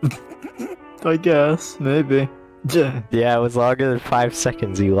 I guess, maybe. Yeah, it was longer than 5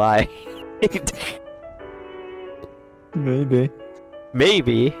 seconds. You lie. Maybe.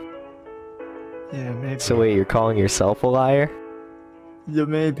 Maybe. Yeah, maybe. So wait, you're calling yourself a liar? Yeah,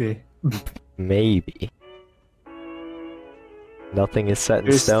 maybe. Maybe. Nothing is set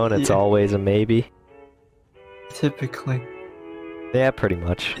in stone, it's always a maybe. Typically. Yeah, pretty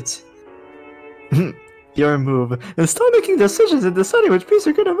much. It's your move. And stop making decisions and deciding which piece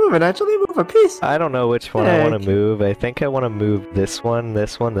you're gonna move and actually move a piece. I don't know which one I want to move. I think I want to move this one,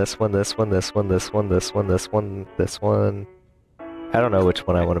 this one, this one, this one, this one, this one, this one, this one, this one. I don't know which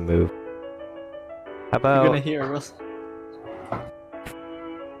one I want to move. How about... You're gonna hear a rustle.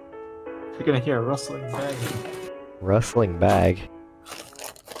 You're gonna hear a rustling bag. Rustling bag?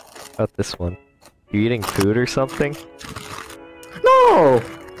 How about this one? You eating food or something? No!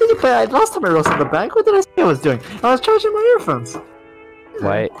 Last time I rustled the bag, what did I say I was doing? I was charging my earphones.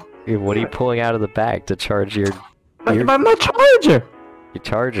 Why? What are you pulling out of the bag to charge your... My charger! Your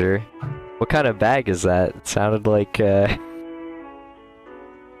charger? What kind of bag is that? It sounded like, It's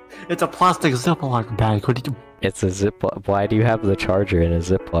a plastic Ziploc bag. What did you... It's a Ziploc... Why do you have the charger in a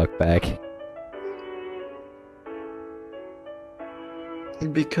Ziploc bag?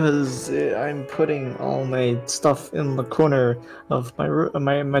 Because I'm putting all my stuff in the corner of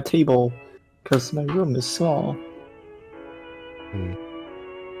my table, because my room is small. You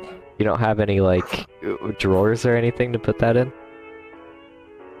don't have any, like, drawers or anything to put that in?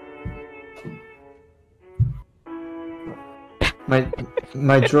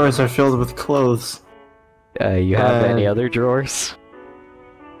 My drawers are filled with clothes. You have any other drawers?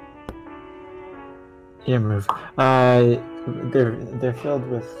 Here, move. They're filled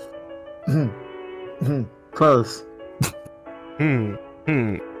with clothes.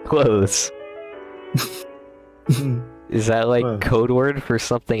 Clothes. Is that like clothes. Code word for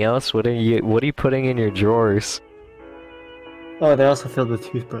something else? What are you putting in your drawers? Oh, they're also filled with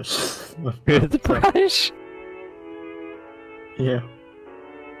toothbrushes. Toothbrush? Yeah.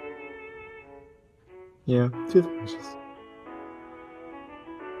 Yeah, toothbrushes.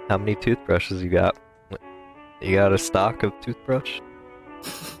 How many toothbrushes you got? You got a stock of toothbrush?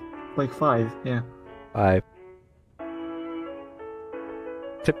 Like 5, yeah. 5.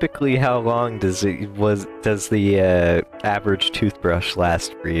 Typically, how long does the average toothbrush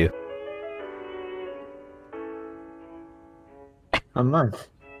last for you? A month.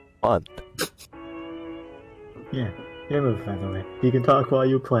 Month. Yeah. Your move, by the way. You can talk while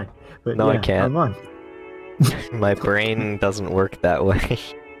you play. But no, yeah, I can't. A month. My brain doesn't work that way.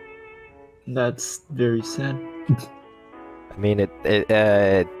 That's very sad. I mean,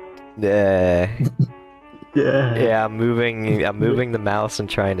 yeah, I'm moving the mouse and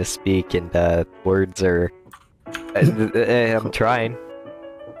trying to speak, and words are. I'm trying,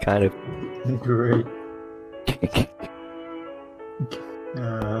 kind of. Great.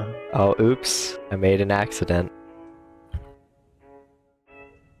 Oh, oops! I made an accident.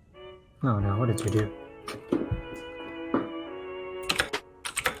 Oh no! What did you do?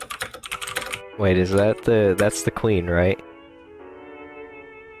 Wait, is that's the queen, right?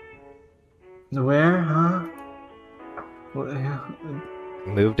 Where, huh?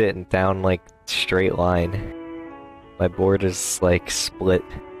 Moved it down like straight line. My board is like split.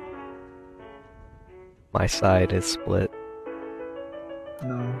 My side is split.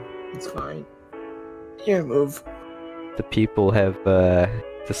 No, it's fine. Your move. The people have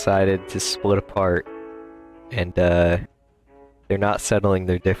decided to split apart, and they're not settling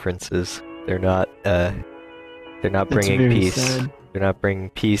their differences. They're not bringing peace. Sad. They're not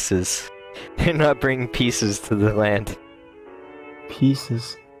bringing pieces. They're not bringing pieces to the land.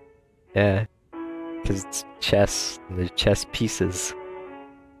 Pieces? Yeah. Because it's chess, and there's chess pieces.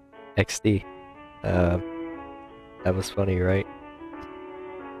 XD. That was funny, right?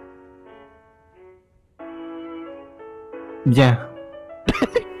 Yeah.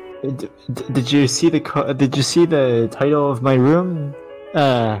 Did you see the title of my room?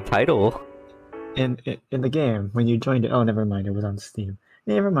 Title? In the game when you joined it. Oh, never mind. It was on Steam.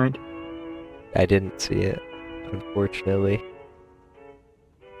 Never mind. I didn't see it, unfortunately.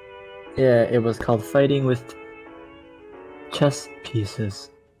 Yeah, it was called Fighting with Chess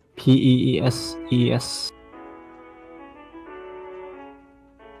Pieces. P-E-E-S-E-S.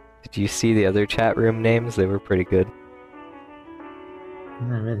 Did you see the other chat room names? They were pretty good.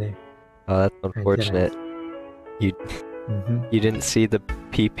 Not really. Oh, that's unfortunate. You didn't see the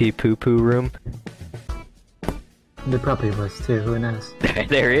pee pee poo poo room? There probably was too, who knows?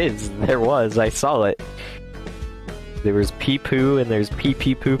 There was, I saw it. There was pee poo and there's pee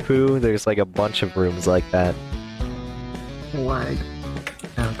pee poo poo, there's like a bunch of rooms like that. Lag.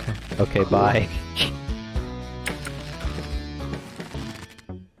 Okay. Okay, bye.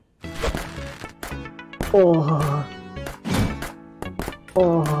 Oh.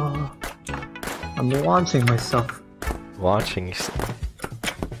 Oh. I'm launching myself. Launching yourself.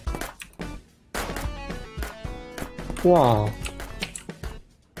 Whoa.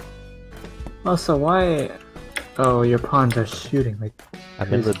 Also, why? Oh, your pawns are shooting like.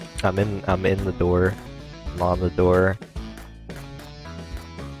 I'm in the door. I'm on the door.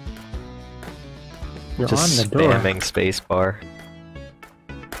 You're Just on the door. spamming spacebar.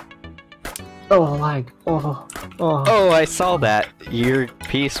 Oh, lag. Oh. Oh. Oh, I saw that. Your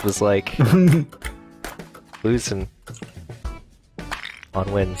piece was like losing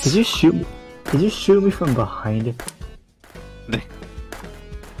on wins. Did you shoot me? Did you shoot me from behind it?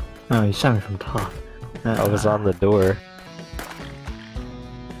 No, you shot me from top. I was on the door.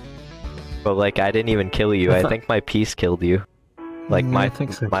 But like, I didn't even kill you. I think my piece killed you. Like my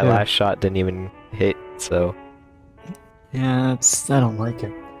last shot didn't even hit, so. Yeah, I don't like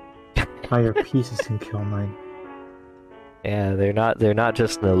it. How your pieces can kill mine. Yeah, they're not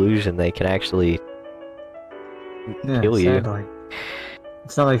just an illusion, they can actually kill you. Sadly.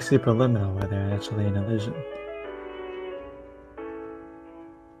 It's not like Superliminal where they're actually an illusion.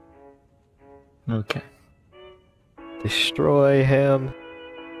 Okay. Destroy him.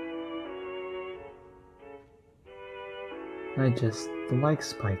 The mic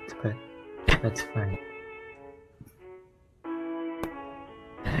spiked, but that's fine.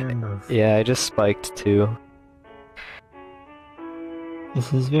 Yeah, I just spiked too.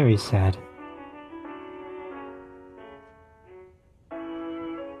 This is very sad.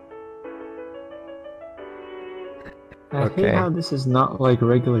 I hate how this is not like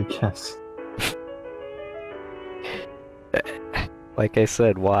regular chess. Like I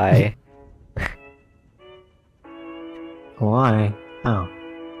said, why? Why? Oh.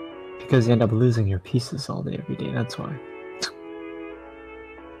 Because you end up losing your pieces all day every day, that's why.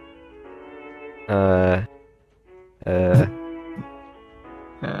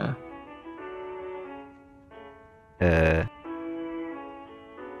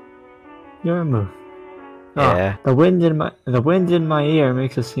 Your move. Yeah. Oh, the wind in my ear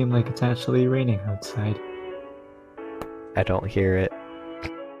makes it seem like it's actually raining outside. I don't hear it.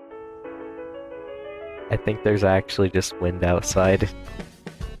 I think there's actually just wind outside.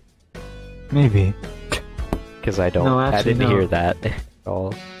 Maybe. Because I didn't hear that at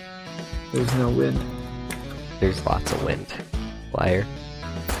all. There's no wind. There's lots of wind. Liar.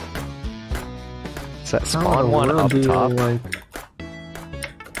 Does that spawn one up top?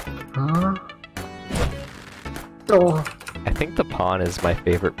 Huh? Oh. I think the pawn is my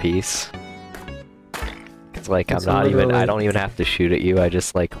favorite piece. It's like I don't even have to shoot at you, I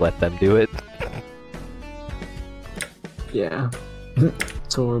just like let them do it. Yeah.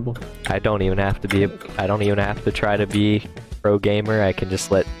 It's horrible. I don't even have to try to be pro gamer, I can just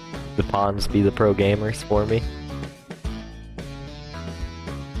let the pawns be the pro gamers for me.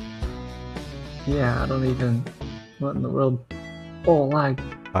 Yeah, I don't even... What in the world? Oh, lag.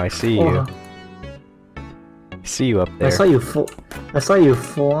 I see you. I see you up there. I saw you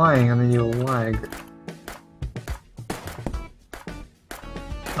flying and then you lagged.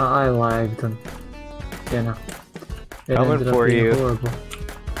 I lagged and... You know. It Coming for you. Horrible.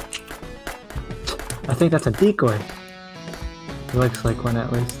 I think that's a decoy. It looks like one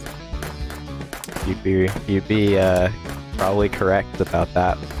at least. You'd be probably correct about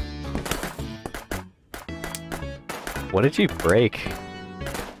that. What did you break?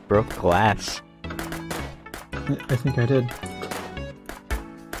 Broke glass. I think I did.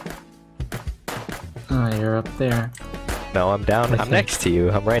 Ah, you're up there. No, I'm down. I'm next to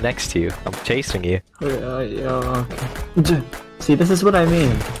you. I'm right next to you. I'm chasing you. Okay. See, this is what I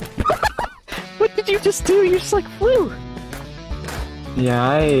mean. What did you just do? You just like flew. Yeah,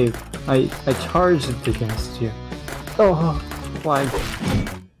 I charged it against you. Oh, lag.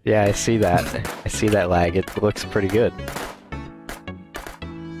 Yeah, I see that. I see that lag. It looks pretty good.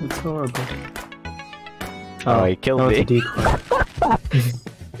 It's horrible. Oh, he killed me. A decoy.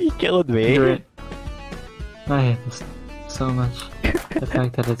 He killed me. I hate this so much. The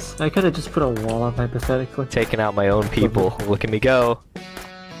fact that I could have just put a wall up hypothetically. Taking out my own people. Look at me go.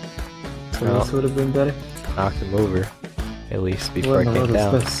 So this would have been better. Knocked him over. at least What before in I the came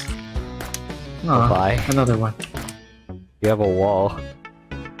world down. is this? Aw, Bye. another one. You have a wall.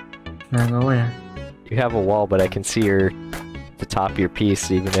 I don't know where. You have a wall, but I can see the top of your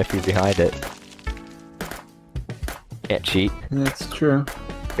piece even if you're behind it. Can't cheat. That's true.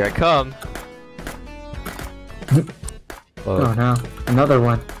 Here I come. Oh no, another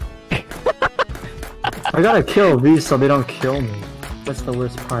one. I gotta kill these so they don't kill me. That's the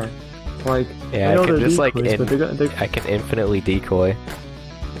worst part. Like, yeah, I can they're just decoys, but I can infinitely decoy.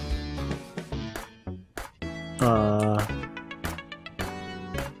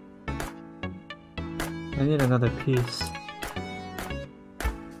 I need another piece.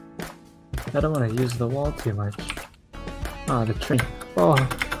 I don't want to use the wall too much. Ah, the train. Oh.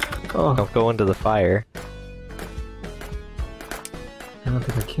 Don't go into the fire. I don't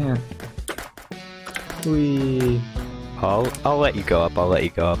think I can. Whee. I'll let you go up. I'll let you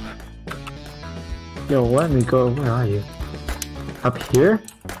go up. Yo, let me go. Where are you? Up here?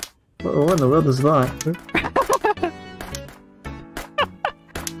 What in the world is that?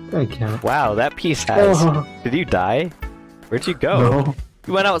 I can't. Wow, that piece has. Oh. Did you die? Where'd you go? No.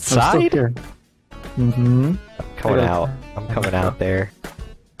 You went outside? I'm still here. Mm-hmm. I'm coming out. I'm coming out there.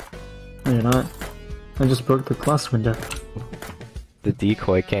 No, you're not. I just broke the glass window. The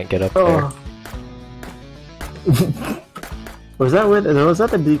decoy can't get up there. Was that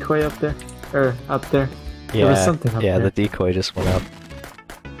the decoy up there? Or up there? Yeah, there was something up there. the decoy just went up.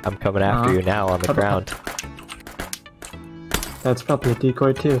 I'm coming after you now on the ground. That's probably a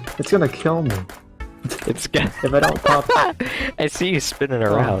decoy too. It's gonna kill me. It's gonna. If I don't pop. I see you spinning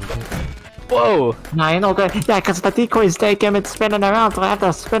around. Whoa! Nah, I know good. Yeah, cause the decoy's taking it spinning around, so I have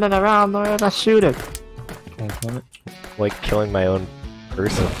to spin it around or I have to shoot it. God damn it. Like killing my own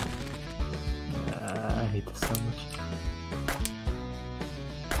person. I hate this so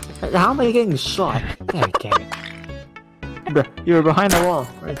much. How am I getting shot? God damn it. You were behind the wall,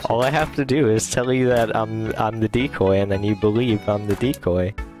 right? All I have to do is tell you that I'm the decoy, and then you believe I'm the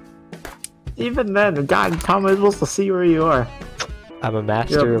decoy. Even then, God, how am I supposed to see where you are? I'm a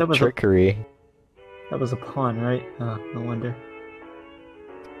master of trickery. That was a pawn, right? No wonder.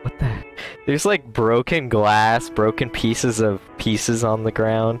 What the heck? There's like broken glass, broken pieces on the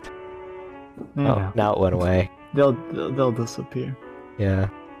ground. Oh, now it went away. They'll disappear. Yeah.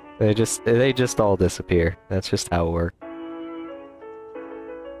 They just all disappear. That's just how it works.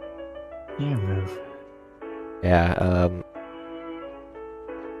 Yeah, move. Yeah,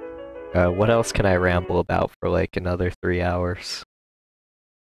 what else can I ramble about for like another 3 hours?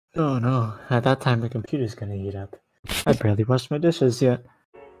 Oh no, at that time the computer's gonna eat up. I barely washed my dishes yet.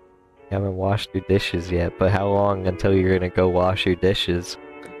 You haven't washed your dishes yet, but how long until you're gonna go wash your dishes?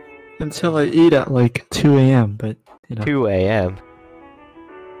 Until I eat at like 2 AM, but you know. 2 AM?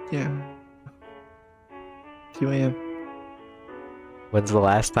 Yeah. 2 AM. When's the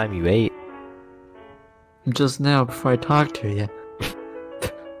last time you ate? Just now, before I talked to you.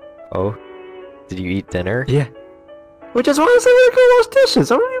 Oh? Did you eat dinner? Yeah. Which is why I said we're gonna wash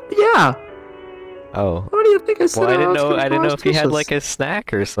dishes. Yeah. Oh. What do you think I said? Well, I didn't know if you had like a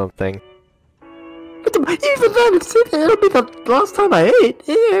snack or something. But even then, it'll be the last time I ate.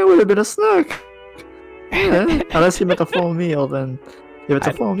 Yeah, it would have been a snack. Yeah. Unless you meant a full meal, then. If it's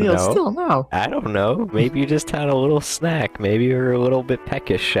a full meal, still no. I don't know. Maybe you just had a little snack. Maybe you're a little bit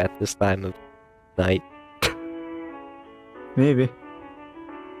peckish at this time of night. Maybe.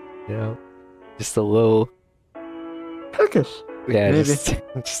 You know, just a little peckish. Yeah, maybe.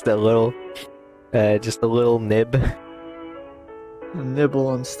 just a little nib. A nibble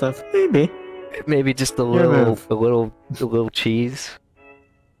on stuff, maybe. Maybe just a little cheese,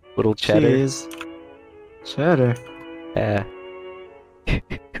 little cheddar. Cheese. Cheddar. Yeah.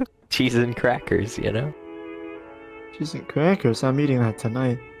 Cheese and crackers, you know. Cheese and crackers. I'm eating that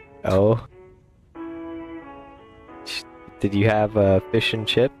tonight. Oh. Did you have fish and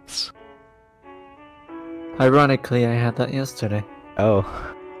chips? Ironically, I had that yesterday. Oh.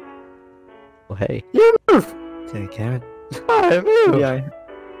 Well, hey. You move! Take it. I move! Yeah.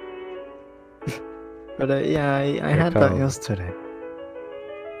 But yeah, I had that yesterday.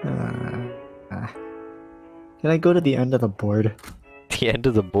 Can I go to the end of the board? The end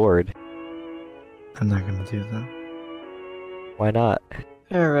of the board? I'm not gonna do that. Why not?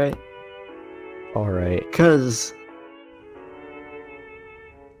 Alright. Alright. 'Cause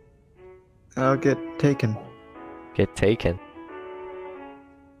I'll get taken. Get taken?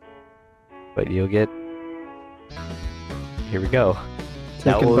 But you'll get... Here we go.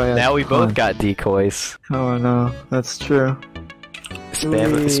 Now we both got decoys. Oh no, that's true.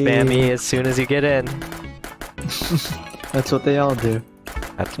 Spam me as soon as you get in. That's what they all do.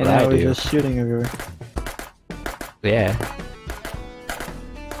 That's what I do. We're just shooting everywhere. Yeah.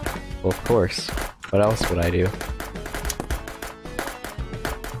 Well, of course. What else would I do?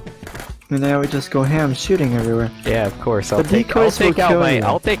 And now we just go ham shooting everywhere. Yeah, of course. I'll take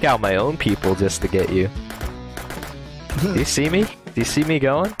out my own people just to get you. Do you see me? Do you see me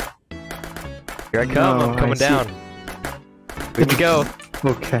going? Here I come. No, I'm coming down. Here we go.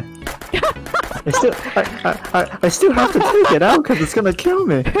 Okay. I still have to take it out because it's gonna kill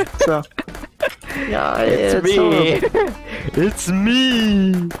me. So yeah, it's me. It's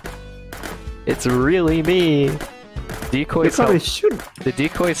me. It's really me. Decoys help. The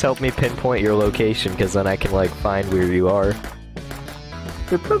decoys help me pinpoint your location because then I can like find where you are.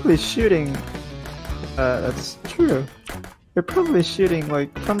 They're probably shooting. That's true. You're probably shooting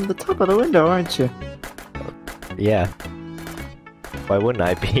like from the top of the window, aren't you? Yeah. Why wouldn't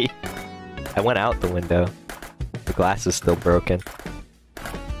I be? I went out the window. The glass is still broken.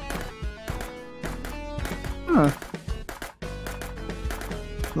 Huh.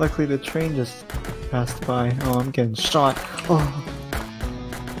 Luckily the train just passed by. Oh, I'm getting shot. Oh.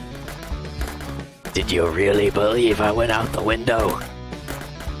 Did you really believe I went out the window?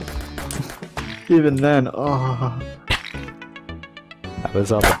 Even then, oh. I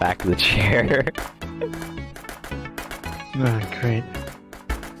was on the back of the chair. Ah, great.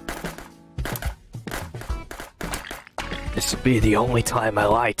 This will be the only time I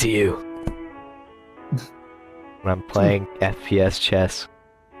lie to you. When I'm playing FPS chess.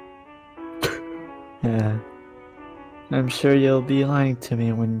 Yeah. I'm sure you'll be lying to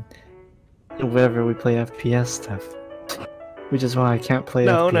me whenever we play FPS stuff. Which is why I can't play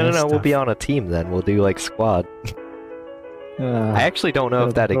FPS No, stuff. we'll be on a team then. We'll do like squad. I actually don't know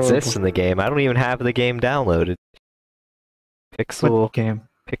if that exists in the game. I don't even have the game downloaded. What game?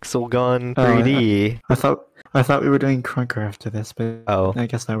 Pixel Gun 3D. I thought we were doing Crunker after this, but I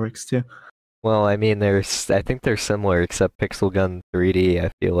guess that works too. Well, I mean, I think they're similar, except Pixel Gun 3D, I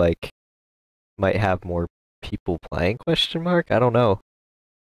feel like, might have more people playing, question mark? I don't know.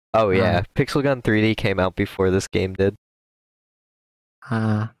 Oh yeah, Pixel Gun 3D came out before this game did.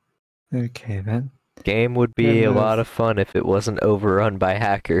 Okay then. Game would be a lot of fun if it wasn't overrun by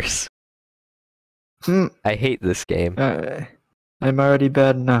hackers. I hate this game. I'm already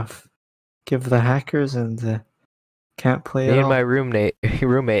bad enough. Give the hackers and can't play at all. Me and my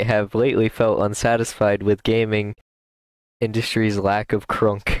roommate have lately felt unsatisfied with gaming industry's lack of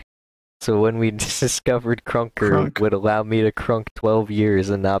crunk. So when we discovered Crunker would allow me to crunk 12 years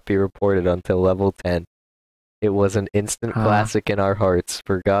and not be reported until level 10. It was an instant classic in our hearts.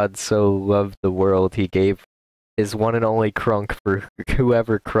 For God so loved the world, he gave his one and only crunk for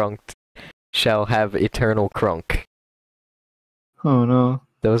whoever crunked shall have eternal crunk. Oh no.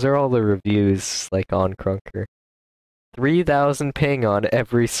 Those are all the reviews, like, on Crunker. 3,000 ping on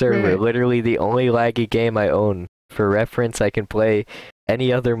every server, literally the only laggy game I own. For reference, I can play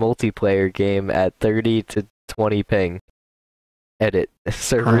any other multiplayer game at 30 to 20 ping. Edit.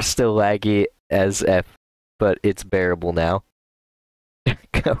 Server's still laggy as F, but it's bearable now.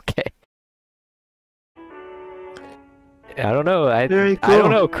 Okay. I don't know. I don't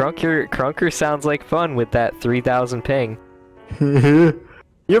know. Crunker sounds like fun with that 3,000 ping.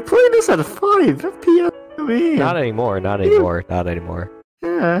 You're playing this at 5 FPS. Man. Not anymore. Not anymore. Not anymore.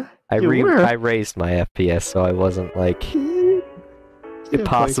 Yeah. I raised my FPS, so I wasn't like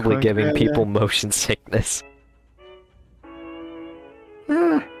possibly giving people motion sickness.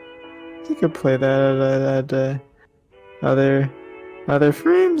 Yeah. You could play that at other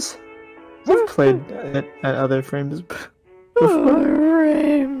frames. I've played it at other frames before.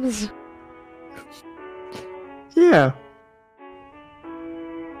 Frames. Yeah.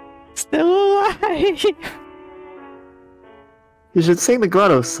 Still alive. You should sing the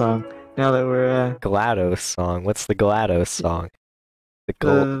GLaDOS song now that we're GLaDOS song. What's the GLaDOS song? The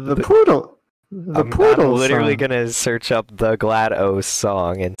Portal. The Portal. I'm literally gonna search up the GLaDOS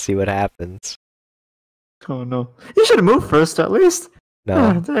song and see what happens. Oh no! You should have moved first at least.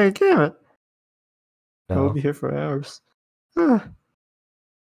 No. Damn it! No. I'll be here for hours.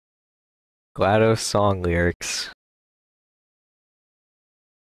 GLaDOS song lyrics.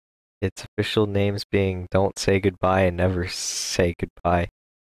 Its official names being Don't Say Goodbye and Never Say Goodbye.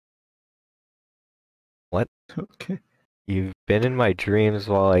 What? Okay. You've been in my dreams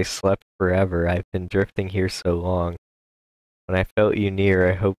while I slept forever. I've been drifting here so long. When I felt you near,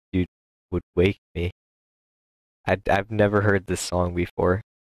 I hoped you would wake me. I've never heard this song before.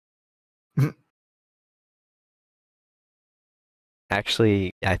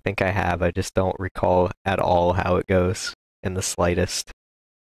 Actually, I think I have. I just don't recall at all how it goes in the slightest.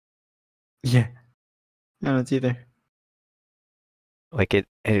 Yeah. I don't either. Like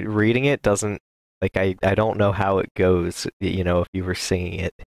reading it doesn't, like I don't know how it goes, you know, if you were singing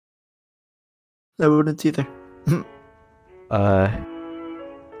it. I wouldn't either.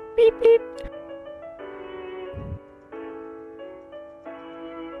 Beep beep.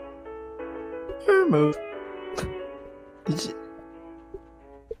 Move.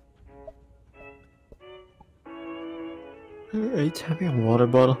 Are you tapping a water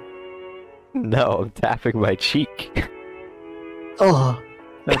bottle? No, I'm tapping my cheek. Oh,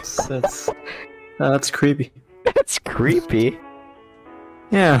 that's creepy. That's creepy.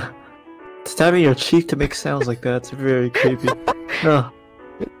 Yeah, tapping your cheek to make sounds like that's very creepy. No.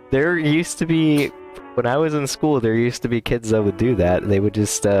 There used to be, when I was in school, there used to be kids that would do that. They would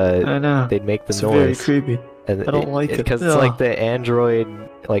just, I know. they'd make the It's noise. very creepy. And I don't like it. Because it's like the Android,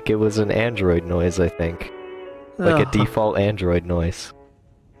 like it was an Android noise, I think. Like a default Android noise.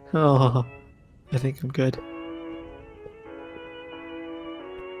 Oh, I think I'm good.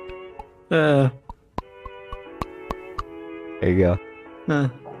 There you go. I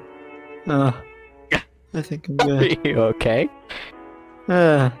think I'm good. Are you okay?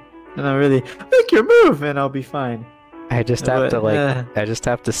 And I really make your move, and I'll be fine. I just have to I just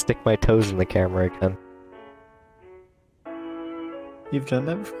have to stick my toes in the camera again. You've done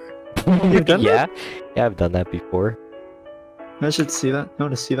that before? You've done that? Yeah, I've done that before. I should see that. I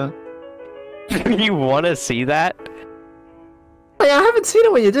want to see that. You want to see that? I haven't seen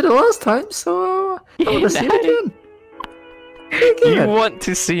it when you did it last time, so I want to see it again. You want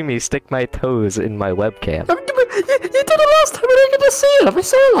to see me stick my toes in my webcam? You did it last time, I didn't get to see it. If I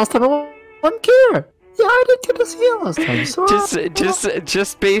saw it last time, I wouldn't care. Yeah, I didn't get to see it last time, so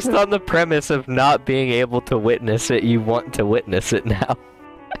just based on the premise of not being able to witness it, you want to witness it now.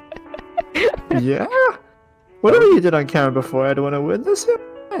 Yeah? Whatever you did on camera before, I don't want to witness it.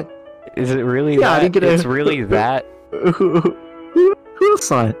 Is it really that? I didn't get it's really that? Who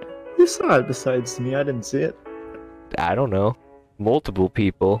saw it? Who saw it besides me? I didn't see it. I don't know. Multiple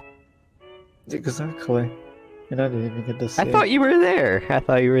people. Exactly. And I didn't even get to see it. I thought you were there. I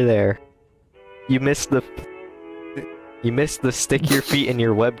thought you were there. You missed the stick your feet in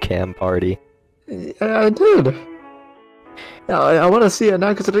your webcam party. I did. I want to see it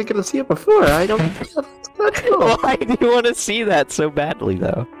now because I didn't get to see it before. I don't. That's cool. Why do you want to see that so badly,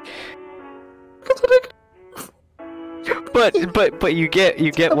 though? But you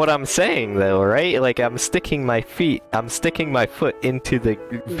get what I'm saying, though, right? Like I'm sticking my foot into the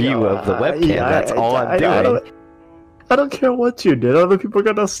view of the webcam. That's all I'm doing. I don't care what you did. Other people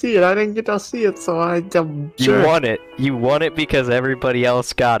got to see it. I didn't get to see it, so I'm sure. You want it. You want it because everybody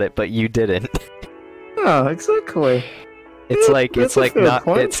else got it, but you didn't. Yeah, exactly. It's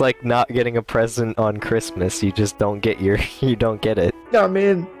like not getting a present on Christmas. You just don't get you don't get it. Yeah, I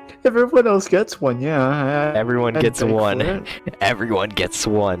mean, if everyone else gets one, yeah. Everyone gets one. Everyone gets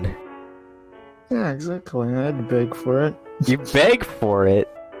one. Yeah, exactly. I'd beg for it. You beg for it?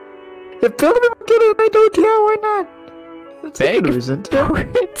 If other people get it, I don't care. Why not? That's a good reason for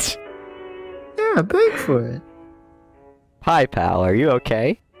it. Yeah, beg for it. Hi, pal. Are you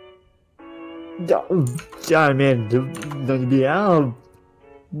okay? Yeah, I mean, yeah. I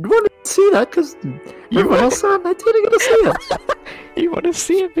want to see that because everyone else saw it. I didn't get to see it. You want to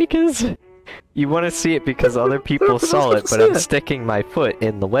see it because other people saw it, but I'm sticking my foot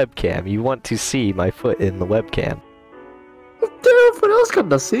in the webcam. You want to see my foot in the webcam. Everyone else got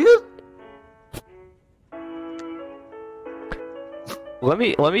to see it. Let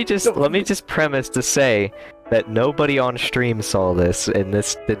me just premise to say that nobody on stream saw this, and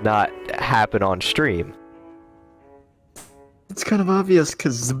this did not happen on stream. It's kind of obvious,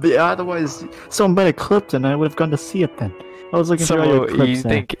 because otherwise someone might have clipped it and I would have gone to see it then. I was looking for your clips. You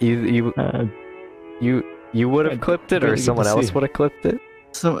think you would have clipped it, or someone else would have clipped it?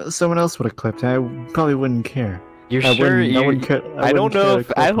 Someone else would have clipped it. I probably wouldn't care. You're sure? I don't know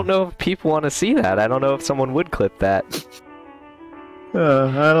if people want to see that. I don't know if someone would clip that.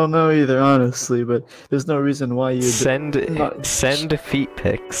 I don't know either, honestly, but there's no reason why you send feet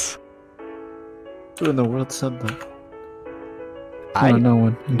pics. Who in the world said that? No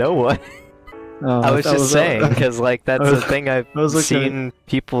one. No one. I was just saying, because like that's the thing I've seen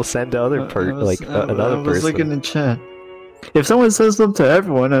people send to other another person. I was looking in chat. If someone sends them to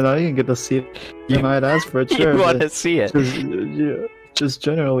everyone and I didn't get to see it, you might ask for it. Sure, you want to see it? Just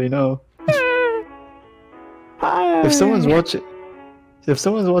generally no. If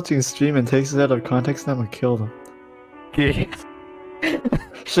someone's watching a stream and takes it out of context, I'm gonna kill them.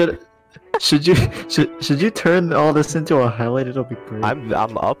 Should you turn all this into a highlight? It'll be great.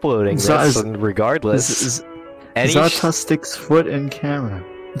 I'm uploading this, and regardless. Zata sticks foot in camera.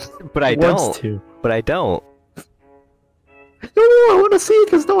 But I don't. But I don't. No, I want to see it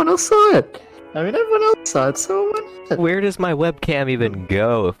because no one else saw it. I mean, everyone else saw it, so why not? Where does my webcam even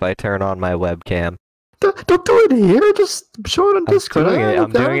go if I turn on my webcam? Don't do it here, just show it on Discord.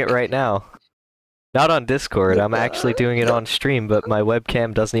 I'm doing it right now. Not on Discord, I'm actually doing it on stream, but my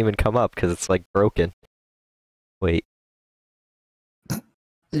webcam doesn't even come up because it's like broken. Wait.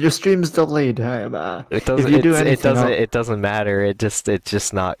 Your stream's delayed. It doesn't matter. It's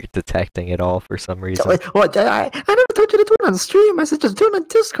just not detecting it all for some reason. What? I never told you to do it on stream. I said just do it on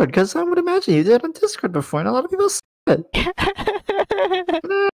Discord because I would imagine you did it on Discord before, and a lot of people said it. I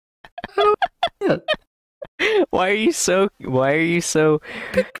don't it. Why are you so? Because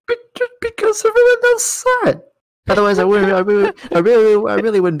everyone else saw it. Otherwise, I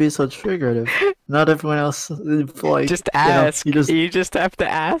really wouldn't be so triggered if not everyone else like. Just ask. You just have to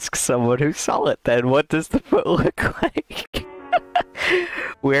ask someone who saw it. Then, what does the foot look like?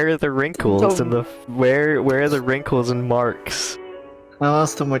 Where are the wrinkles and where are the wrinkles and marks? I'll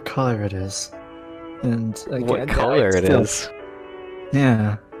ask them what color it is, and what color it is.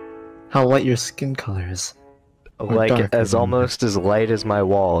 Yeah, how light your skin color is. Like almost as light as my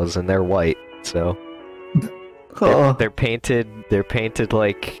walls, and they're white. So. They're painted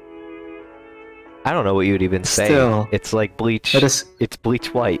like, I don't know what you would even say. Still, it's like bleach. It's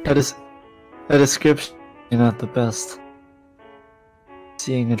bleach white. A description, you're not the best.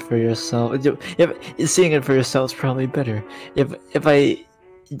 Seeing it for yourself, seeing it for yourself is probably better. Let me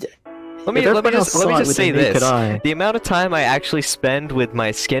just say this: the amount of time I actually spend with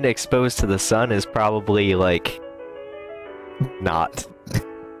my skin exposed to the sun is probably like not.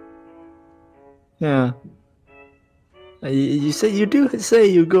 Yeah. You say you do say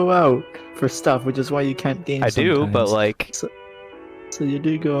you go out for stuff, which is why you can't game. I do, but like, so you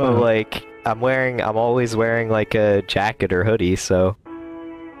do go out. Like, I'm always wearing like a jacket or hoodie, so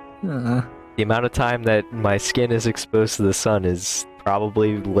the amount of time that my skin is exposed to the sun is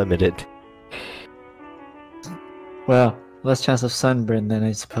probably limited. Well, less chance of sunburn then,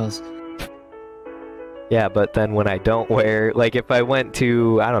 I suppose. Yeah, but then when I don't wear, like if I went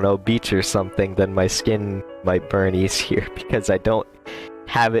to, I don't know, beach or something, then my skin might burn easier because I don't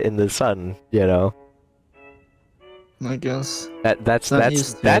have it in the sun, you know? I guess. That's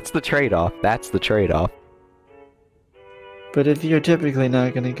the trade-off. That's the trade-off. But if you're typically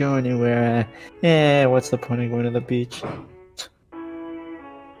not gonna go anywhere, what's the point of going to the beach?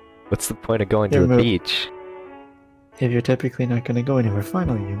 What's the point of going to the beach? If you're typically not gonna go anywhere,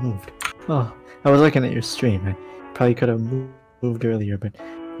 finally you moved. Oh. I was looking at your stream. I probably could have moved earlier, but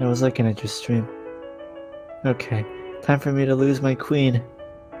I was looking at your stream. Okay, time for me to lose my queen.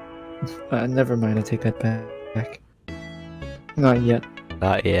 Never mind, I take that back. Not yet.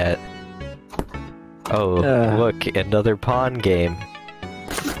 Not yet. Oh, look, another pawn game.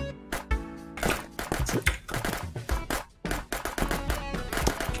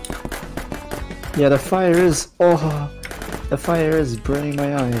 Yeah, the fire is... The fire is burning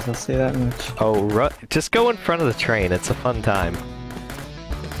my eyes, I'll say that much. Oh, just go in front of the train, it's a fun time.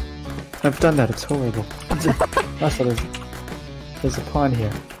 I've done that, it's horrible. That's what it is. There's a pawn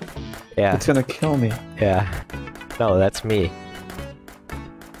here. Yeah. It's gonna kill me. Yeah. No, that's me.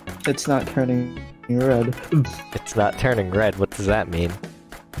 It's not turning red. It's not turning red, what does that mean?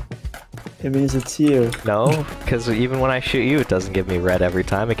 It means it's you. No, because even when I shoot you, it doesn't give me red every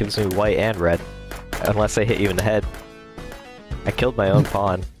time, it gives me white and red. Unless I hit you in the head. I killed my own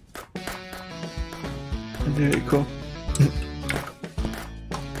pawn. Very cool.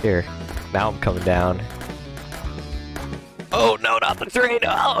 Here, now I'm coming down. Oh no, not the train!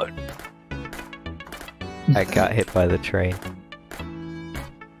 Oh! I got hit by the train.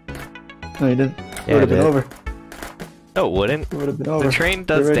 No, you didn't. Yeah, it would have been over. No, it wouldn't. It would have been over. The train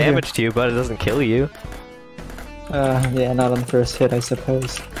does damage to you, but it doesn't kill you. Yeah, not on the first hit, I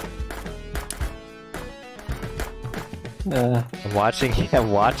suppose. I'm watching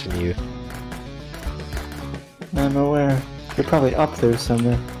you. I'm aware. You're probably up there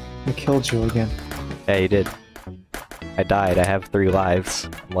somewhere. I killed you again. Yeah, you did. I died. I have 3 lives.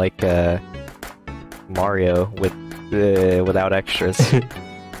 I'm like, Mario without extras.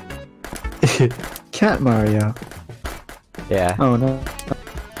 Cat Mario. Yeah. Oh no.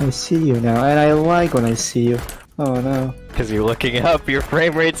 I see you now, and I like when I see you. Oh no. Because you're looking up, your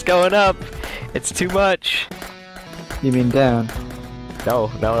frame rate's going up! It's too much! You mean down?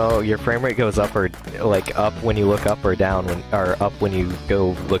 No, your frame rate goes up or like up when you look up or down or up when you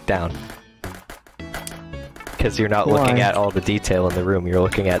go look down. Because you're not looking at all the detail in the room, you're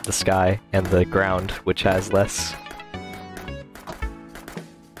looking at the sky and the ground, which has less.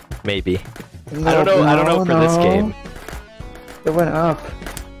 Maybe. No, I don't know for this game. It went up.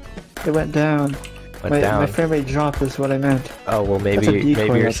 It went down. My frame rate dropped is what I meant. Oh well, maybe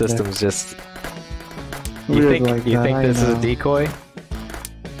your system's just weird like you that. think this is a decoy?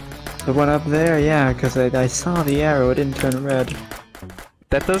 The one up there, yeah, because I saw the arrow. It didn't turn red.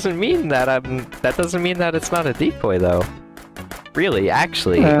 That doesn't mean that That doesn't mean that it's not a decoy, though. Really,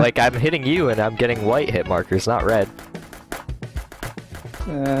 actually, like I'm hitting you and I'm getting white hit markers, not red.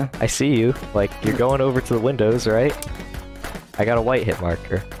 I see you. Like you're going over to the windows, right? I got a white hit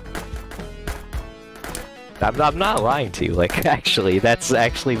marker. I'm not lying to you. Like actually, that's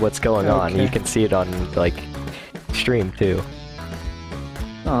actually what's going on. You can see it on like stream too.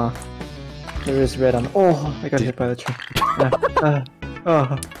 Oh, there is red on. Oh, I got hit by the tree.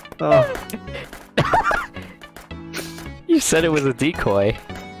 You said it was a decoy.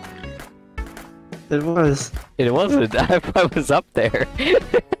 It was. It wasn't. I was up there.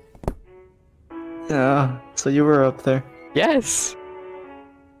 Yeah, so you were up there. Yes.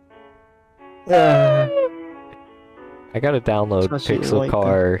 I gotta download Pixel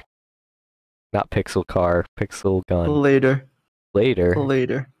Car. Not Pixel Car, Pixel Gun. Later. Later.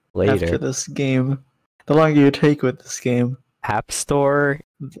 After this game. The longer you take with this game. App Store,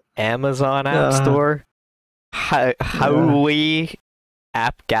 Amazon App Store, Huawei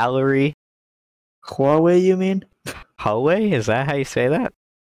App Gallery. Huawei, you mean? Huawei? Is that how you say that?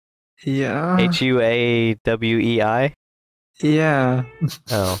 Yeah. Huawei? Yeah.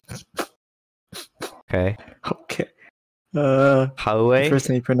 Oh. Okay. Okay. Huawei? The first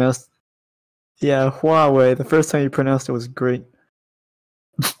time you pronounced. Yeah, Huawei. The first time you pronounced it was great.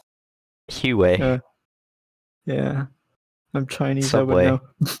 Huawei. Yeah. I'm Chinese, Subway. I would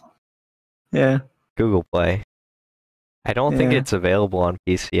know. Yeah. Google Play. I don't think it's available on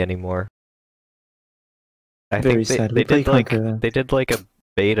PC anymore. I think they did like a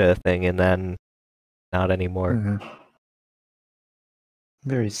beta thing and then not anymore.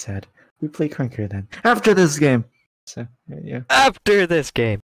 Very sad. We play Crunker then. After this game! So, yeah. After this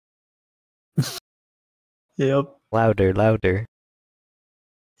game! Yep. Louder.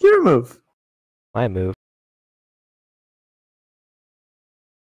 Your move! My move.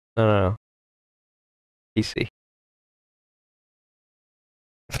 No. PC.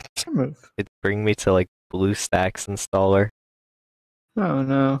 Your move. It'd bring me to like BlueStacks installer. Oh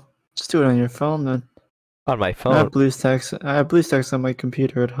no. Just do it on your phone then. On my phone? I have BlueStacks on my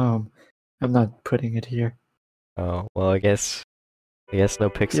computer at home. I'm not putting it here. Oh, well I guess no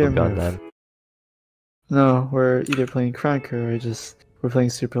Pixel Gun then. No, we're either playing Crunker or we're playing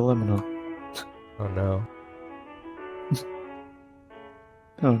Superliminal. Oh no.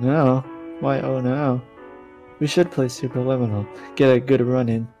 Oh no. Why oh no? We should play Superliminal. Get a good run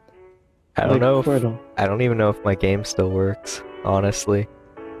in. I don't know I don't even know if my game still works, honestly.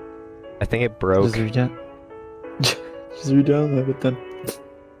 I think it broke. Just re-download it then.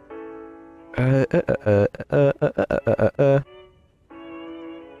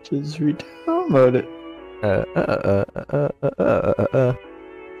 Just re-download it.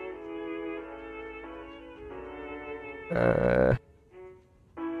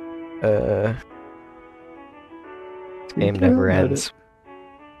 Game never ends.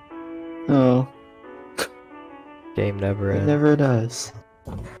 Oh. Game never ends. It never does.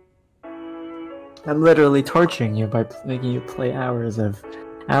 I'm literally torturing you by making you play hours on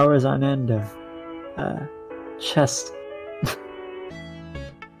end of chess.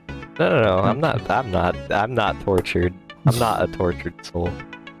 No, I'm not tortured. I'm not a tortured soul.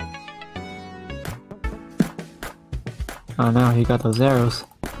 Oh no, you got those arrows.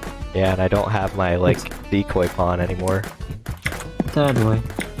 Yeah, and I don't have my like decoy pawn anymore. That way.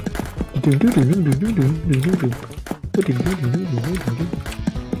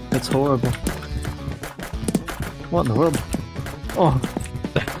 That's horrible. What in the world? Oh.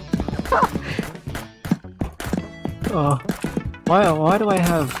 Oh. Why do I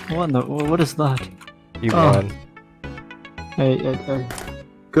have what is that? You won.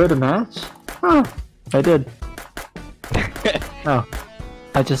 Good match? Oh, I did. Oh.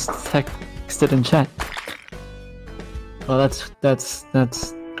 I just texted in chat. Well, that's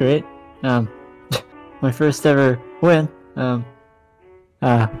great. My first ever win.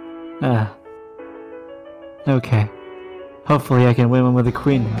 Okay. Hopefully I can win one with the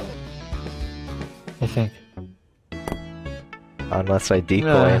queen now. I think. Unless I decoy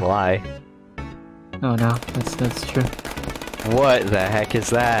and lie. Oh no, that's true. What the heck is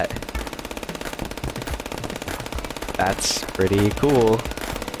that? That's pretty cool.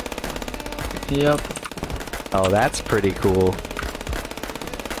 Yep. Oh, that's pretty cool.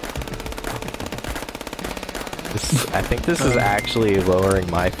 I think this is actually lowering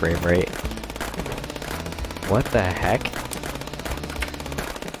my frame rate. What the heck?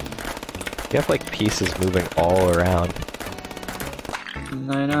 You have like pieces moving all around.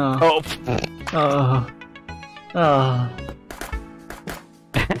 I know. Oh! Oh. Oh.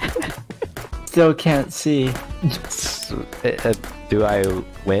 Still can't see. Do I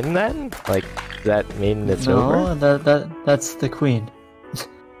win then? Like, does that mean it's over? No, that's the queen.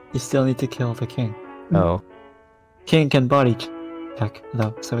 You still need to kill the king. Oh. King can body check,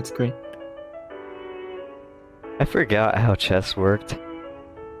 though, so it's great. I forgot how chess worked.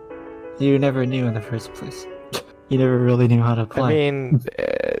 You never knew in the first place. You never really knew how to play. I mean,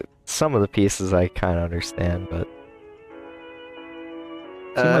 some of the pieces I kind of understand, but...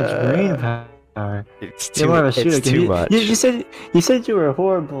 Too much brain power. It's too much. You said you were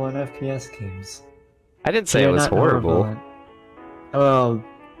horrible in FPS games. I didn't say it was horrible. Well,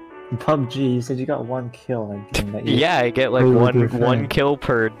 in PUBG, you said you got 1 kill in game that you yeah, I get like one kill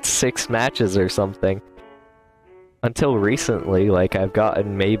per 6 matches or something. Until recently, like, I've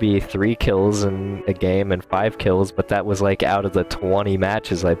gotten maybe 3 kills in a game and 5 kills, but that was like out of the 20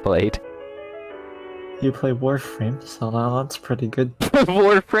 matches I played. You play Warframe, so that's pretty good.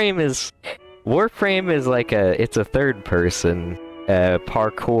 Warframe is like it's a third-person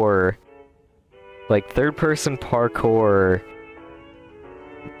parkour, like third-person parkour,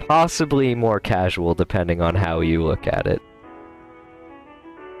 possibly more casual depending on how you look at it.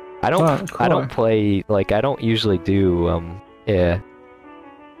 I don't play, like, I don't usually do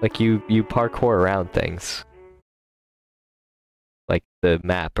like you parkour around things. Like the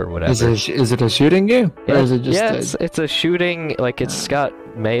map or whatever. Is it a shooting game? Yeah, or is it just it's a shooting, like it's got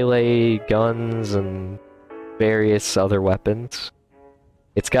melee guns and various other weapons.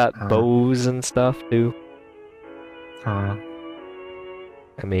 It's got bows and stuff too. I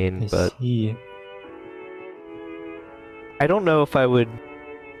mean, I don't know if I would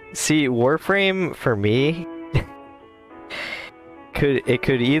see Warframe for me. It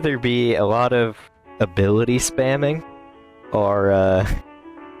could either be a lot of ability spamming, or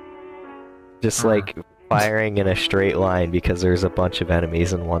just like firing in a straight line because there's a bunch of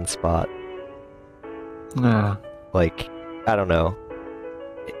enemies in one spot. Like, I don't know.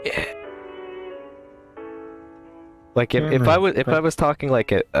 Like if I was talking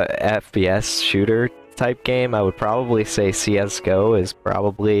like a FPS shooter type game, I would probably say CS:GO is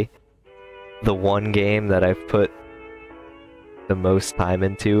probably the one game that I've put the most time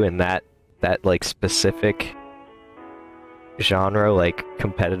into in that like specific genre, like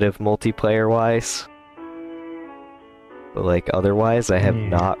competitive multiplayer wise. But like otherwise I have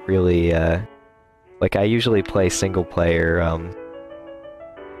not really like, I usually play single player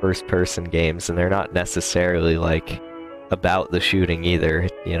first person games, and they're not necessarily like about the shooting either,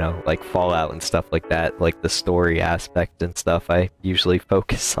 you know, like Fallout and stuff like that. Like the story aspect and stuff I usually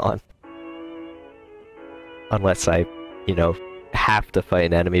focus on, unless I, you know, have to fight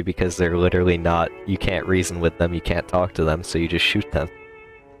an enemy because they're literally not, you can't reason with them, you can't talk to them, so you just shoot them.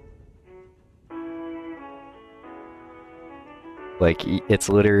 Like, it's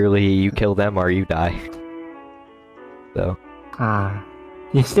literally you kill them or you die. So.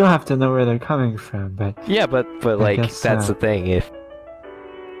 You still have to know where they're coming from, but... Yeah, but like, that's the thing, if...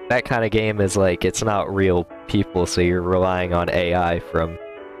 That kind of game is like, it's not real people, so you're relying on AI from...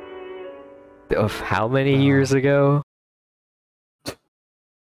 Of how many years ago?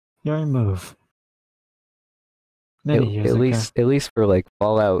 Your move. Many years ago. At least for like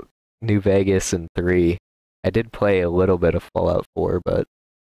Fallout New Vegas and 3. I did play a little bit of Fallout 4, but...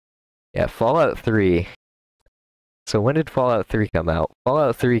 Yeah, Fallout 3... So when did Fallout 3 come out?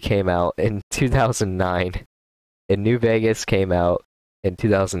 Fallout 3 came out in 2009, and New Vegas came out in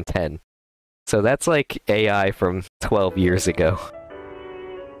 2010. So that's like AI from 12 years ago.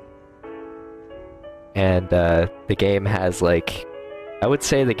 And the game has like... I would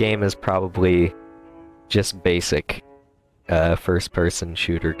say the game is probably just basic first-person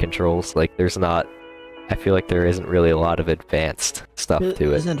shooter controls. Like, there's not... I feel like there isn't really a lot of advanced stuff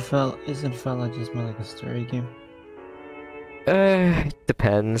to it. Isn't Fallout just more like a story game?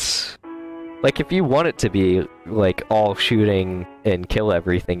 Depends. Like, if you want it to be, like, all shooting and kill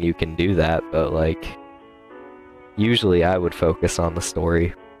everything, you can do that, but, like, usually I would focus on the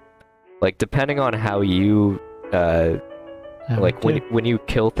story. Like, depending on how you, like, when you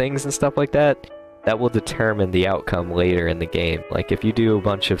kill things and stuff like that, that will determine the outcome later in the game. Like, if you do a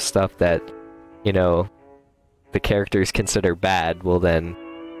bunch of stuff that, you know, the characters consider bad, well then,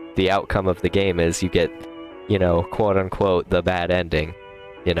 the outcome of the game is you get, you know, quote-unquote, the bad ending,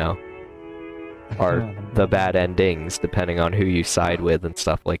 you know? Or the bad endings, depending on who you side with and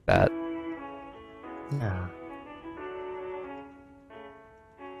stuff like that. Yeah.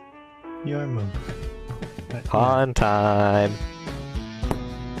 Your move. Pawn time!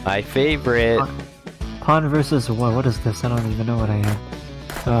 My favorite! Pawn versus what? What is this? I don't even know what I am.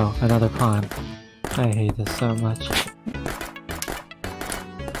 Oh, another pawn. I hate this so much.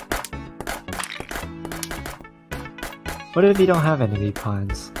 What if you don't have enemy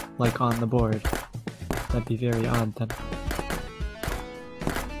pawns, like on the board? That'd be very odd then.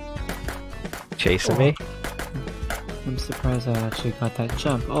 Chasing me? I'm surprised I actually got that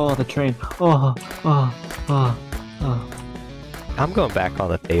jump. Oh, the train. Oh. I'm going back on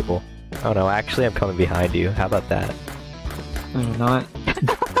the table. Oh no, actually I'm coming behind you. How about that? No, you're not.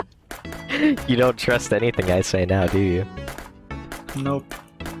 You don't trust anything I say now, do you? Nope.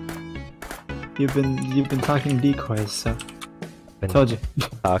 You've been talking decoys, so told you.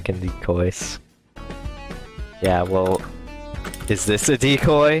 Talking decoys. Yeah, well, is this a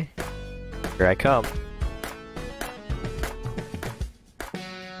decoy? Here I come.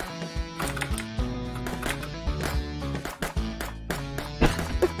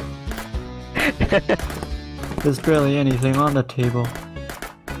 There's barely anything on the table.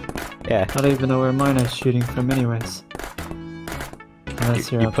 Yeah. I don't even know where mine is shooting from anyways.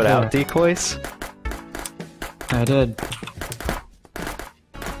 Unless you're you up put there. out decoys? I did.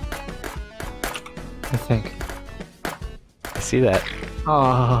 I think. I see that.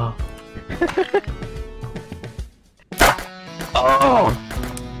 Oh. Oh!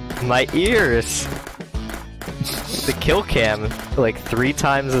 My ears! The kill cam, like 3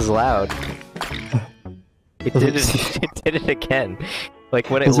 times as loud. It did it. It did it again. Like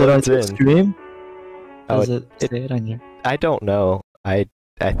when it loads in. Stream? Oh, does it say it on your? I don't know. I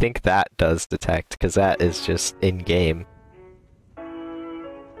think that does detect because that is just in game. I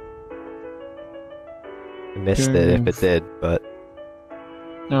missed Your it move. if it did, but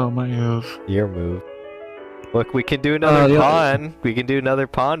No, my move. your move. Look, we can do another pawn. We can do another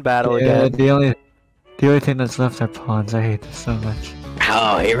pawn battle again. The only thing that's left are pawns. I hate this so much.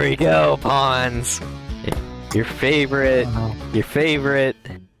 Oh, here we go, pawns. Your favorite. Oh, Your favorite.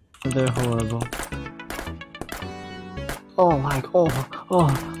 they're horrible. Oh, like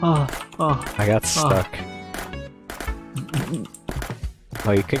I got stuck.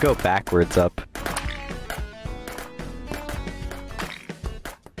 Oh, you can go backwards up.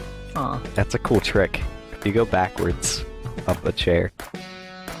 Oh. That's a cool trick. If you go backwards up a chair.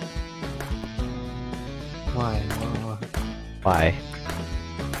 Why? Why?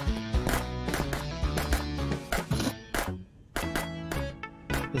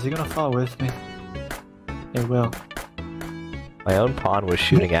 Is he gonna fall with me? It will. My own pawn was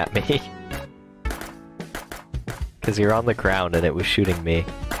shooting at me. Because you're on the ground and it was shooting me.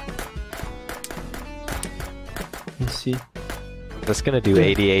 You see? I'm just gonna do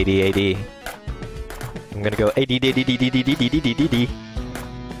 80, 80, 80. I'm gonna go 80, 80, 80, 80, 80, 80, 80, 80.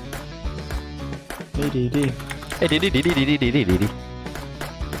 ADD. 80, 80, 80, 80, 80, 80.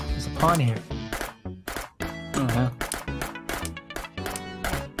 There's a pawn here. Oh no.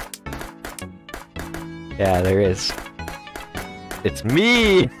 Yeah, there is. It's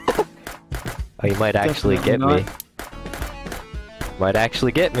me! Oh, you might actually get me. Might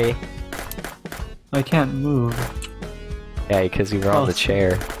actually get me. I can't move. Yeah, because you were on the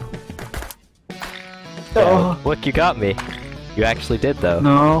chair. Oh. Yeah, look, you got me. You actually did, though.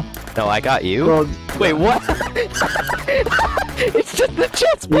 No. No, I got you? Well, wait, what? It's just the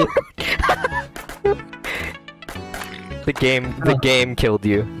chessboard! The game killed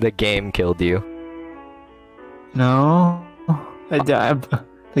you. The game killed you. No.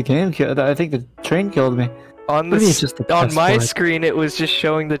 The game killed. I think the train killed me. On my screen, it was just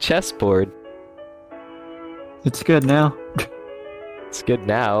showing the chessboard. It's good now. It's good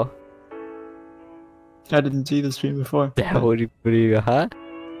now. I didn't see the stream before. Yeah, what do you, huh?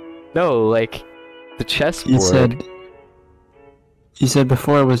 No, like, the chessboard. You said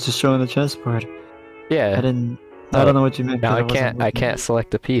before it was just showing the chessboard. Yeah. I don't know what you meant. No, I can't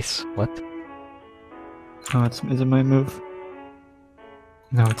select a piece. What? Oh, is it my move?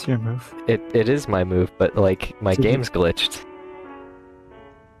 No, it's your move. It is my move, but like my game's glitched.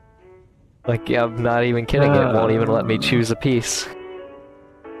 Like, yeah, I'm not even kidding. It won't even let me choose a piece.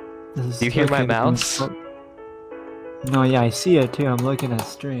 Do you hear my mouse? No, yeah, I see it too. I'm looking at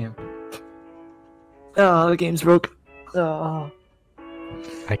stream. Oh, the game's broke. Oh.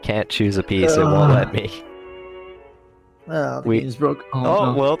 I can't choose a piece. It won't let me. Oh, the game's broke.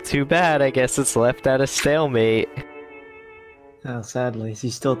 Oh, no. Well, too bad. I guess it's left at a stalemate. Oh, sadly, he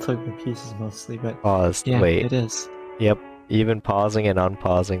still took the pieces mostly, but Paused. yeah, Wait. it is. Yep. Even pausing and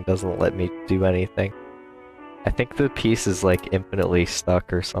unpausing doesn't let me do anything. I think the piece is like infinitely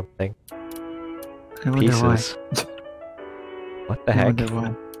stuck or something. I wonder Pieces. why. What the I heck? wonder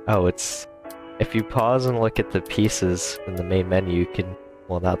why. Oh, it's... If you pause and look at the pieces in the main menu, you can...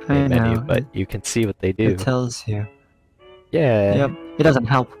 Well, not the main menu, but you can see what they do. It tells you. Yeah. Yep. It doesn't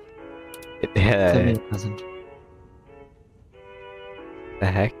help. To me, it doesn't. The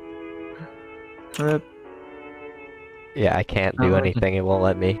heck? Rip. Yeah, I can't do anything. It won't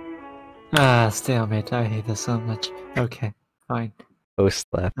let me. Ah, stalemate. I hate this so much. Okay, fine. Host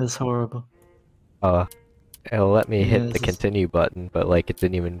left. That's horrible. It'll let me hit the continue button, but like it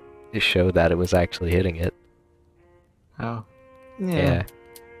didn't even show that it was actually hitting it. Oh. Yeah.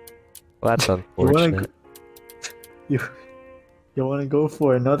 Well, that's unfortunate. You wanna go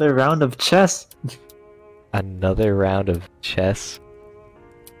for another round of chess? Another round of chess?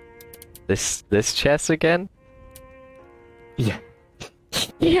 This chess again? Yeah.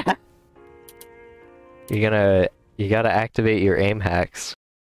 Yeah. You gotta activate your aim hacks.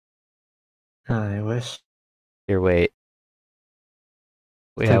 I wish. Here, wait.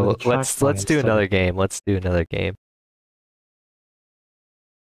 Yeah, well, let's do another game. Let's do another game.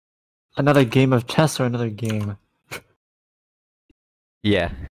 Another game of chess or another game?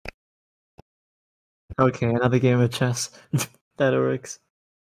 Yeah. Okay, another game of chess. That works.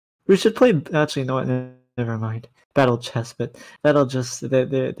 We should play. Actually, no, never mind. Battle chess, but that'll just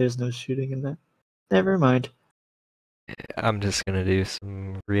there's no shooting in that. Never mind. I'm just gonna do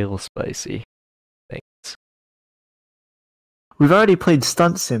some real spicy things. We've already played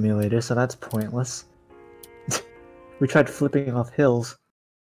Stunt Simulator, so that's pointless. We tried flipping off hills.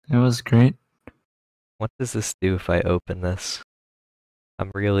 It was great. What does this do if I open this?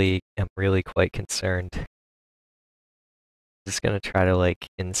 I'm really quite concerned. Just gonna try to like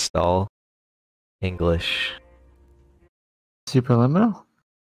install English. Superliminal?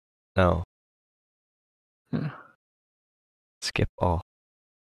 No. Yeah. Skip all.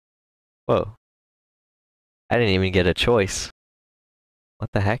 Whoa. I didn't even get a choice.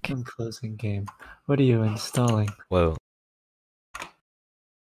 What the heck? I'm closing game. What are you installing? Whoa.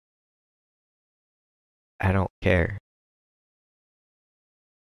 I don't care.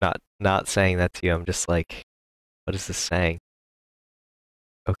 Not saying that to you, I'm just like, what is this saying?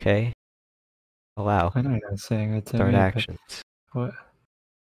 Okay. Allow. I know you're not saying it to Start me, actions. What?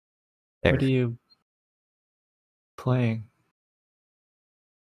 There. What are you playing?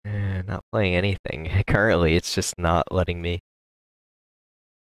 Not playing anything. Currently, it's just not letting me.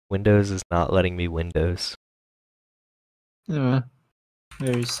 Windows is not letting me Windows.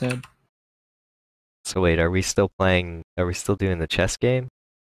 Very sad. So wait, are we still doing the chess game?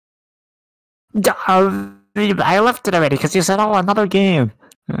 I left it already because you said, oh, another game.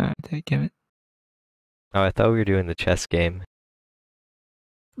 Damn it. Oh, I thought we were doing the chess game.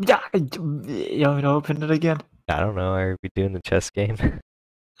 Yeah, you want me to open it again? I don't know, are we doing the chess game?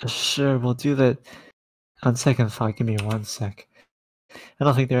 Sure, we'll do that on second thought. Give me 1 sec. I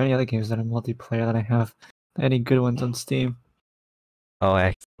don't think there are any other games that are multiplayer that I have. Any good ones on Steam. Oh, I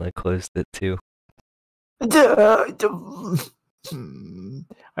accidentally closed it too. Do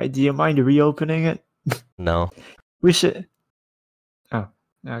you mind reopening it? No. We should. Oh,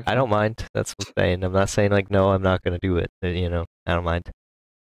 okay. I don't mind. That's what I'm saying. I'm not saying like, no, I'm not gonna do it. You know, I don't mind.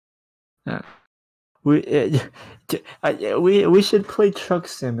 We should play Truck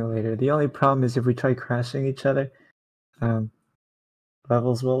Simulator. The only problem is if we try crashing each other,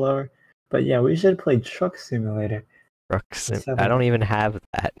 levels will lower. But yeah, we should play Truck Simulator. I don't even have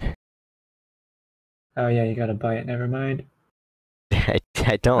that. Oh yeah, you gotta buy it. Never mind.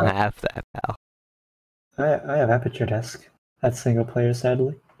 I don't have that, pal. I have Aperture Desk. That's single player,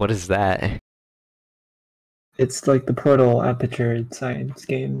 sadly. What is that? It's like the Portal Aperture Science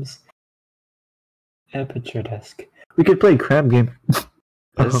games. Aperture Desk. We could play Crab Game.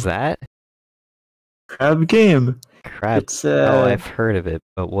 What is that? Crab Game. Crab. Oh, I've heard of it,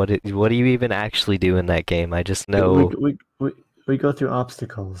 but what do you even actually do in that game? I just know we go through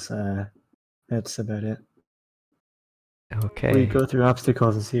obstacles. That's about it. Okay. We go through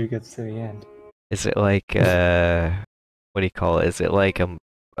obstacles and see who gets to the end. Is it like what do you call it? Is it like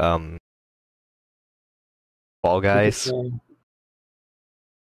Fall Guys?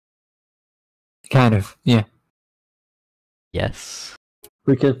 Kind of, yeah. Yes.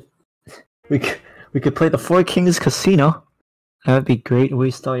 We could play the Four Kings Casino. That would be great.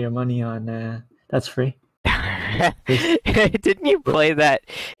 Waste all your money on that's free. Didn't you play that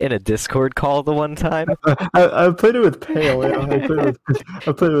in a Discord call the one time? I played it with Pale. Yeah.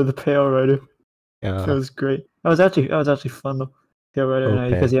 I played it with Pale Rider. Yeah. It was great. That was actually fun though. Pale Rider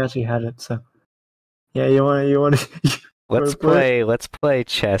because he actually had it. So yeah, you want to. Let's play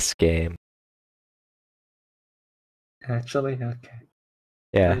chess game. Actually, okay.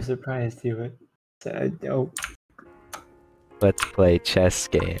 Yeah. I'm surprised you would. Oh. Let's play chess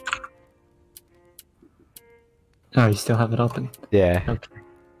game. Oh, you still have it open? Yeah.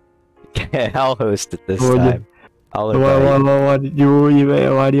 Okay. I'll host it this time. I'll invite why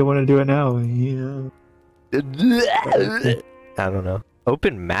do you want to do it now? Yeah. I don't know.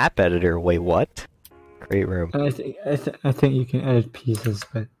 Open map editor. Wait, what? Create room. I think you can edit pieces,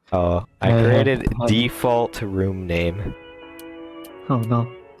 but Oh, I created default room name. Oh no!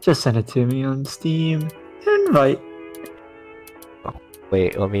 Just send it to me on Steam. Invite. Oh,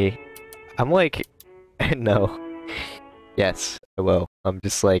 wait, let me. I'm like, no. Yes, I will. I'm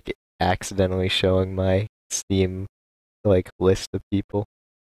just like accidentally showing my Steam like list of people.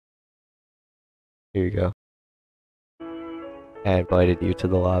 Here you go. I invited you to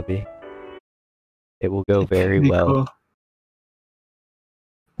the lobby. It will go very well.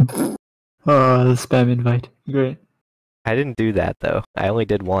 Cool. Oh, the spam invite. Great. I didn't do that though. I only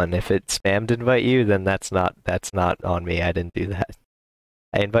did one. If it spammed invite you, then that's not on me. I didn't do that.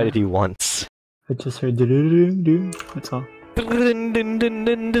 I invited you once. I just heard do. That's all. Do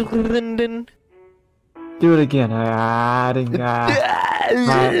it again.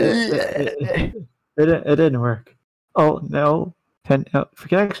 It didn't work. Oh no.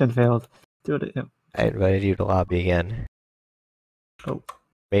 Connection failed. Do it again. I invited you to lobby again. Oh.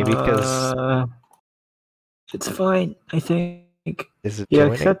 Maybe because it's fine, I think. Is it you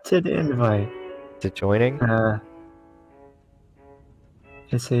joining? Accepted invite. Is it joining?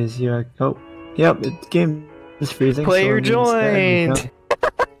 It says you are. Oh, yep. The game is freezing. Player so joined.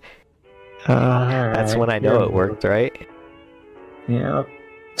 Right, that's when I know it worked, right? Yep.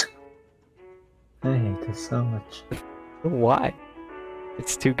 I hate this so much. Why?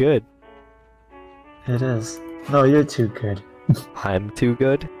 It's too good. It is. No, you're too good. I'm too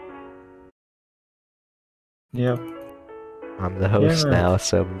good? Yep. I'm the host now,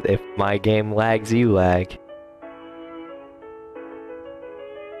 so if my game lags, you lag.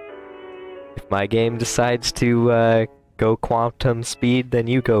 If my game decides to go quantum speed, then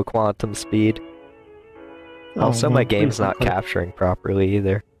you go quantum speed. Also, my game's not capturing properly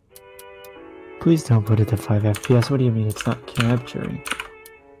either. Please don't put it to 5 FPS. What do you mean it's not capturing?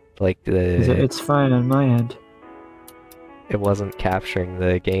 Like It's fine on my end. It wasn't capturing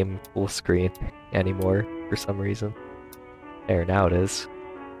the game full screen anymore for some reason. There, now it is.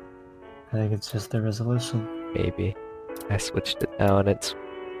 I think it's just the resolution. Maybe. I switched it now and it's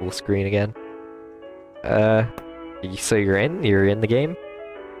full screen again. So you're in? You're in the game?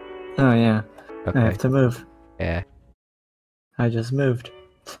 Oh yeah. Okay. I have to move. Yeah. I just moved.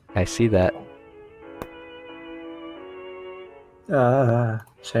 I see that.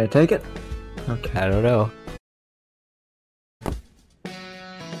 Should I take it? Okay. I don't know.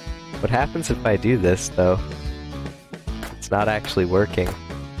 What happens if I do this, though? It's not actually working.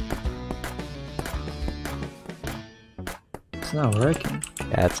 It's not working?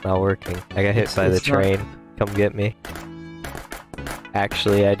 Yeah, it's not working. I got hit by the train. Come get me.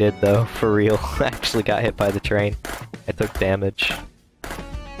 Actually, I did, though. For real. I actually got hit by the train. I took damage.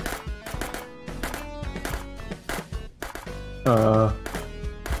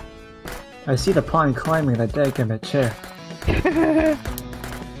 I see the pawn climbing the deck in the chair.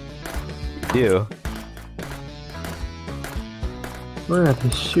 You. Where are they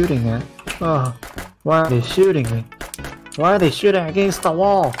shooting at? Oh, why are they shooting me? Why are they shooting against the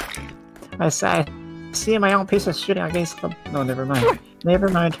wall? I see my own pieces shooting against the... No, never mind. Never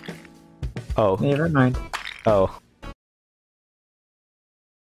mind. Oh. Never mind. Oh.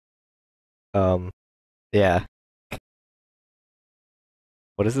 Yeah.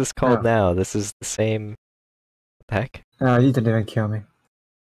 What is this called now? This is the same... What the heck? You didn't even kill me.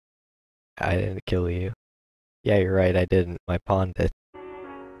 I didn't kill you. Yeah, you're right, I didn't. My pawn did.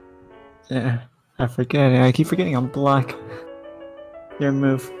 Yeah, I keep forgetting I'm black. Your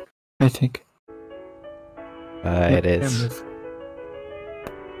move, I think. It is.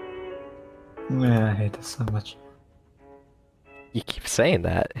 Yeah, I hate this so much. You keep saying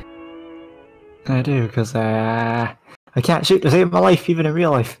that. I do, because I can't shoot to save my life, even in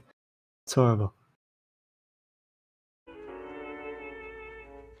real life. It's horrible.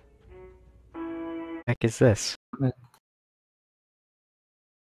 Heck is this?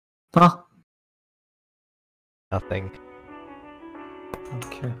 Huh? Nothing.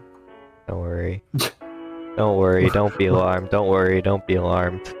 Okay. Don't worry. Don't worry, don't be alarmed. Don't worry, don't be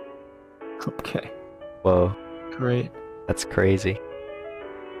alarmed. Okay. Whoa. Great. That's crazy.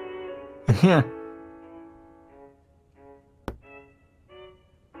 Yeah.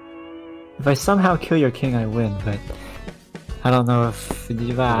 If I somehow kill your king, I win, but... I don't know if...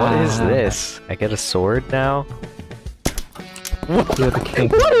 What is this? I get a sword now? You're the king.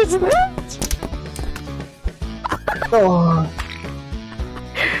 What is that? Oh.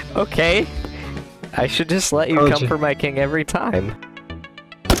 Okay. I should just let you come for my king every time.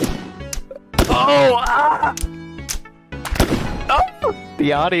 Oh! Ah!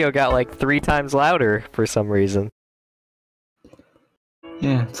 The audio got like 3 times louder for some reason.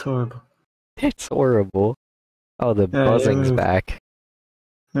 Yeah, it's horrible. It's horrible. Oh, the buzzing's back.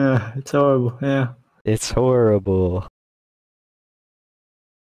 Yeah, it's horrible, yeah. It's horrible.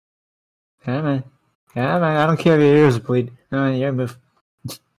 Yeah, man. Yeah, man, I don't care if your ears bleed. No, yeah, move.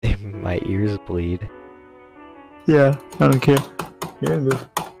 My ears bleed. Yeah, I don't care. Yeah, move.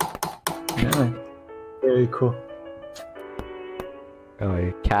 Yeah, man. Very cool. Oh,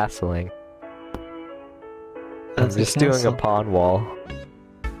 you're castling. That's I'm just doing a pawn wall.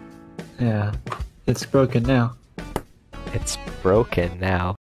 Yeah, it's broken now. It's broken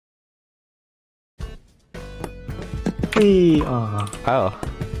now. Whee! Oh,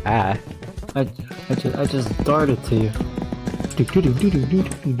 ah. I just darted to you.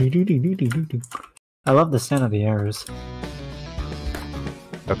 I love the sound of the arrows.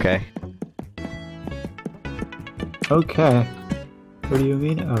 Okay. Okay. What do you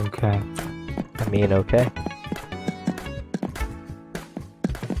mean, okay? I mean, okay.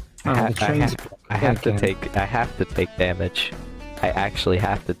 Oh, I have to take damage. I actually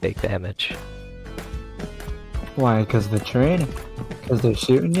have to take damage. Why? Because of the train? Because they're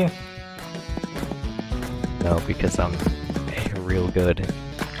shooting you? No, because I'm real good.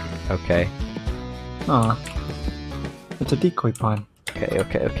 Okay. Aw. It's a decoy pawn.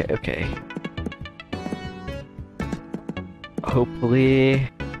 Okay. Hopefully...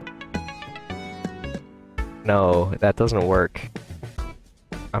 No, that doesn't work.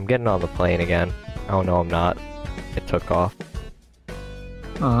 I'm getting on the plane again. Oh no, I'm not. It took off.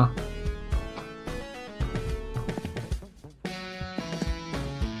 Aw.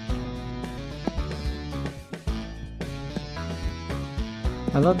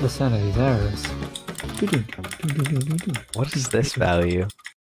 I love the sound of these arrows. What is this value?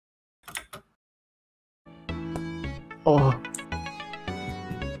 Oh.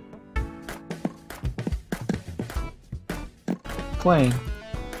 Plane.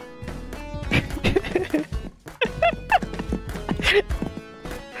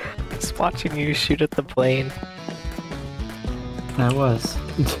 Just watching you shoot at the plane. I was.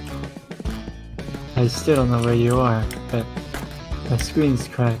 I still don't know where you are, but my screen's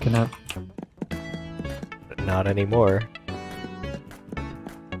cracking up. Not anymore.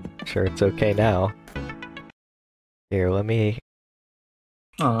 Sure, it's okay now. Here, let me...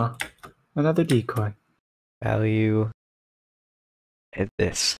 Aw, another decoy. Value... Hit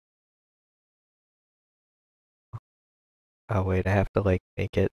this. Oh wait, I have to like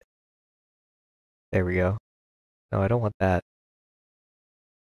make it... There we go. No, I don't want that.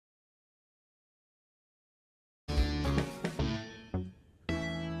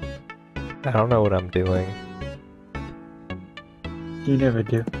 I don't know what I'm doing. You never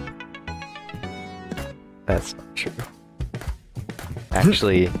do. That's not true.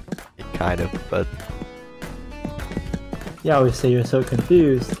 Actually, kind of, but... You always say you're so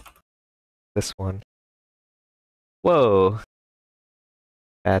confused. This one. Whoa!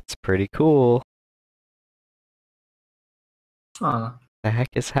 That's pretty cool. Aw. The heck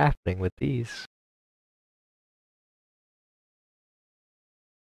is happening with these?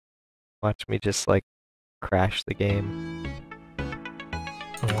 Watch me just like crash the game.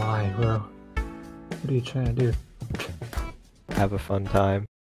 Why, bro? What are you trying to do? Have a fun time.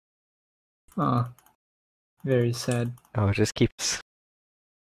 Aw. Very sad. Oh, it just keeps...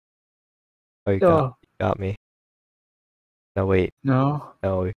 Oh, you got me. No, wait. No?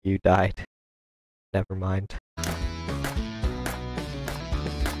 No, you died. Never mind.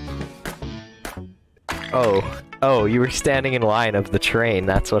 Oh, you were standing in line of the train,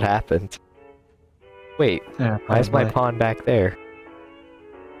 that's what happened. Wait, Yeah, why is my pawn back there?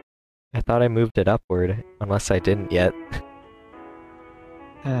 I thought I moved it upward, unless I didn't yet.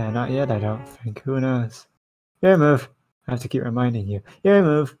 Not yet, I don't think. Who knows? Your move. I have to keep reminding you. Your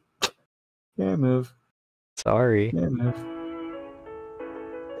move. Your move. Sorry. Your move.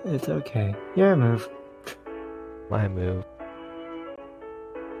 It's okay. Your move. My move.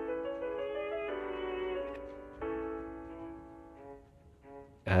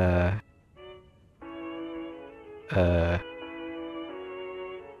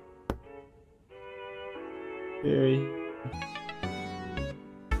 Very.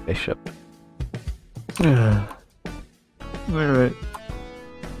 Bishop. Wait a minute.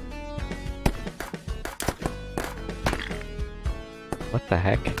 What the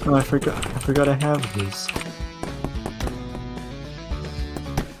heck? Oh, I forgot I have these.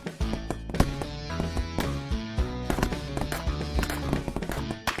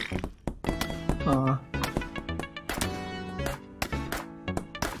 Aw.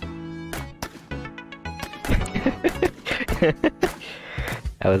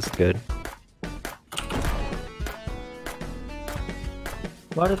 was good.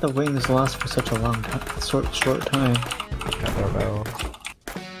 Why did the wings last for such a long time? Short time? I don't know.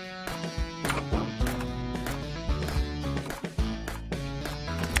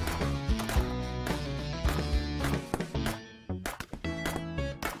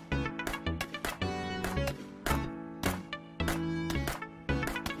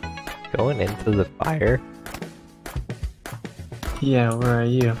 Going into the fire? Yeah, where are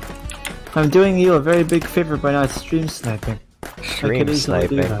you? I'm doing you a very big favor by not stream sniping. Stream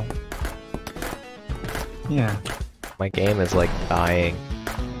sniping? Yeah. My game is like dying.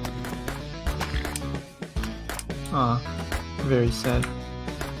 Aw, very sad.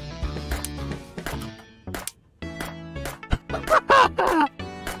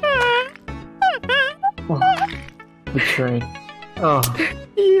 Oh, betrayed. Oh.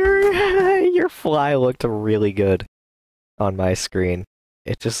 Your fly looked really good on my screen.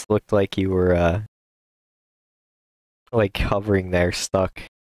 It just looked like you were, like hovering there, stuck.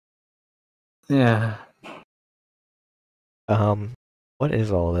 Yeah. What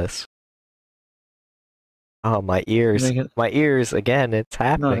is all this? Oh, my ears. My ears, again, it's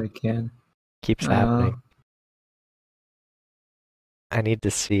happening. Not again. Keeps happening. I need to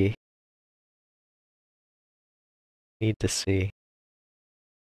see. Need to see.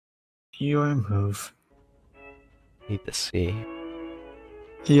 Your move. Need to see.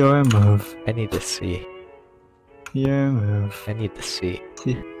 Your move. I need to see. Your move. I need to see.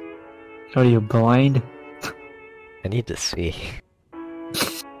 Are you blind? I need to see.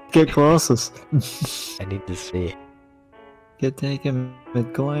 Get glasses. I need to see. Get taken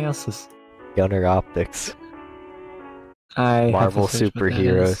with glasses. Gunner optics. I Marvel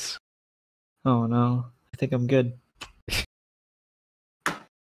superheroes. Oh no. I think I'm good.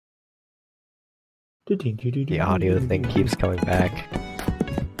 The audio thing keeps coming back.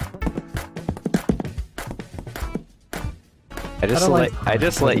 I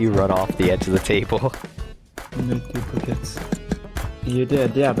just let you run off the edge of the table. Make duplicates. You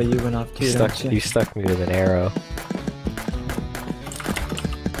did, yeah, but you went off too. You stuck me with an arrow.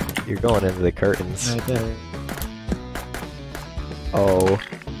 You're going into the curtains. I did. Oh.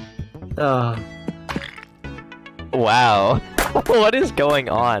 Wow. What is going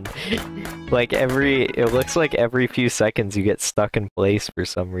on? Like it looks like every few seconds you get stuck in place for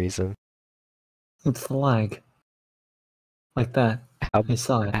some reason. It's the lag. Like that. I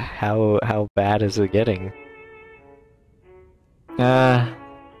saw it. How bad is it getting?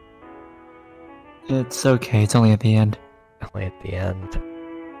 It's okay, it's only at the end. Only at the end.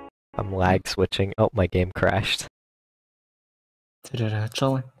 I'm lag switching. Oh, my game crashed. Did it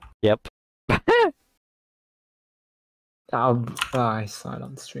actually? Yep. I saw it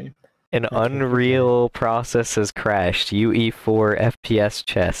on stream. An Unreal process has crashed. UE4 FPS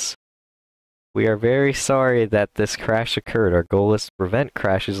Chess. We are very sorry that this crash occurred. Our goal is to prevent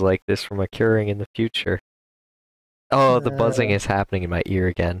crashes like this from occurring in the future. Oh, the buzzing is happening in my ear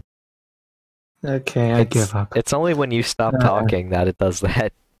again. Okay, I give up. It's only when you stop talking that it does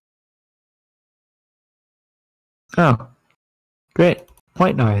that. Oh. Great.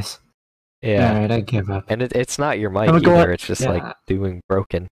 White noise. Yeah. Alright, I give up. And it's not your mic either, it's just like doing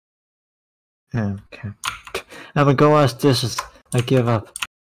broken. Okay. I'm gonna go wash dishes. I give up.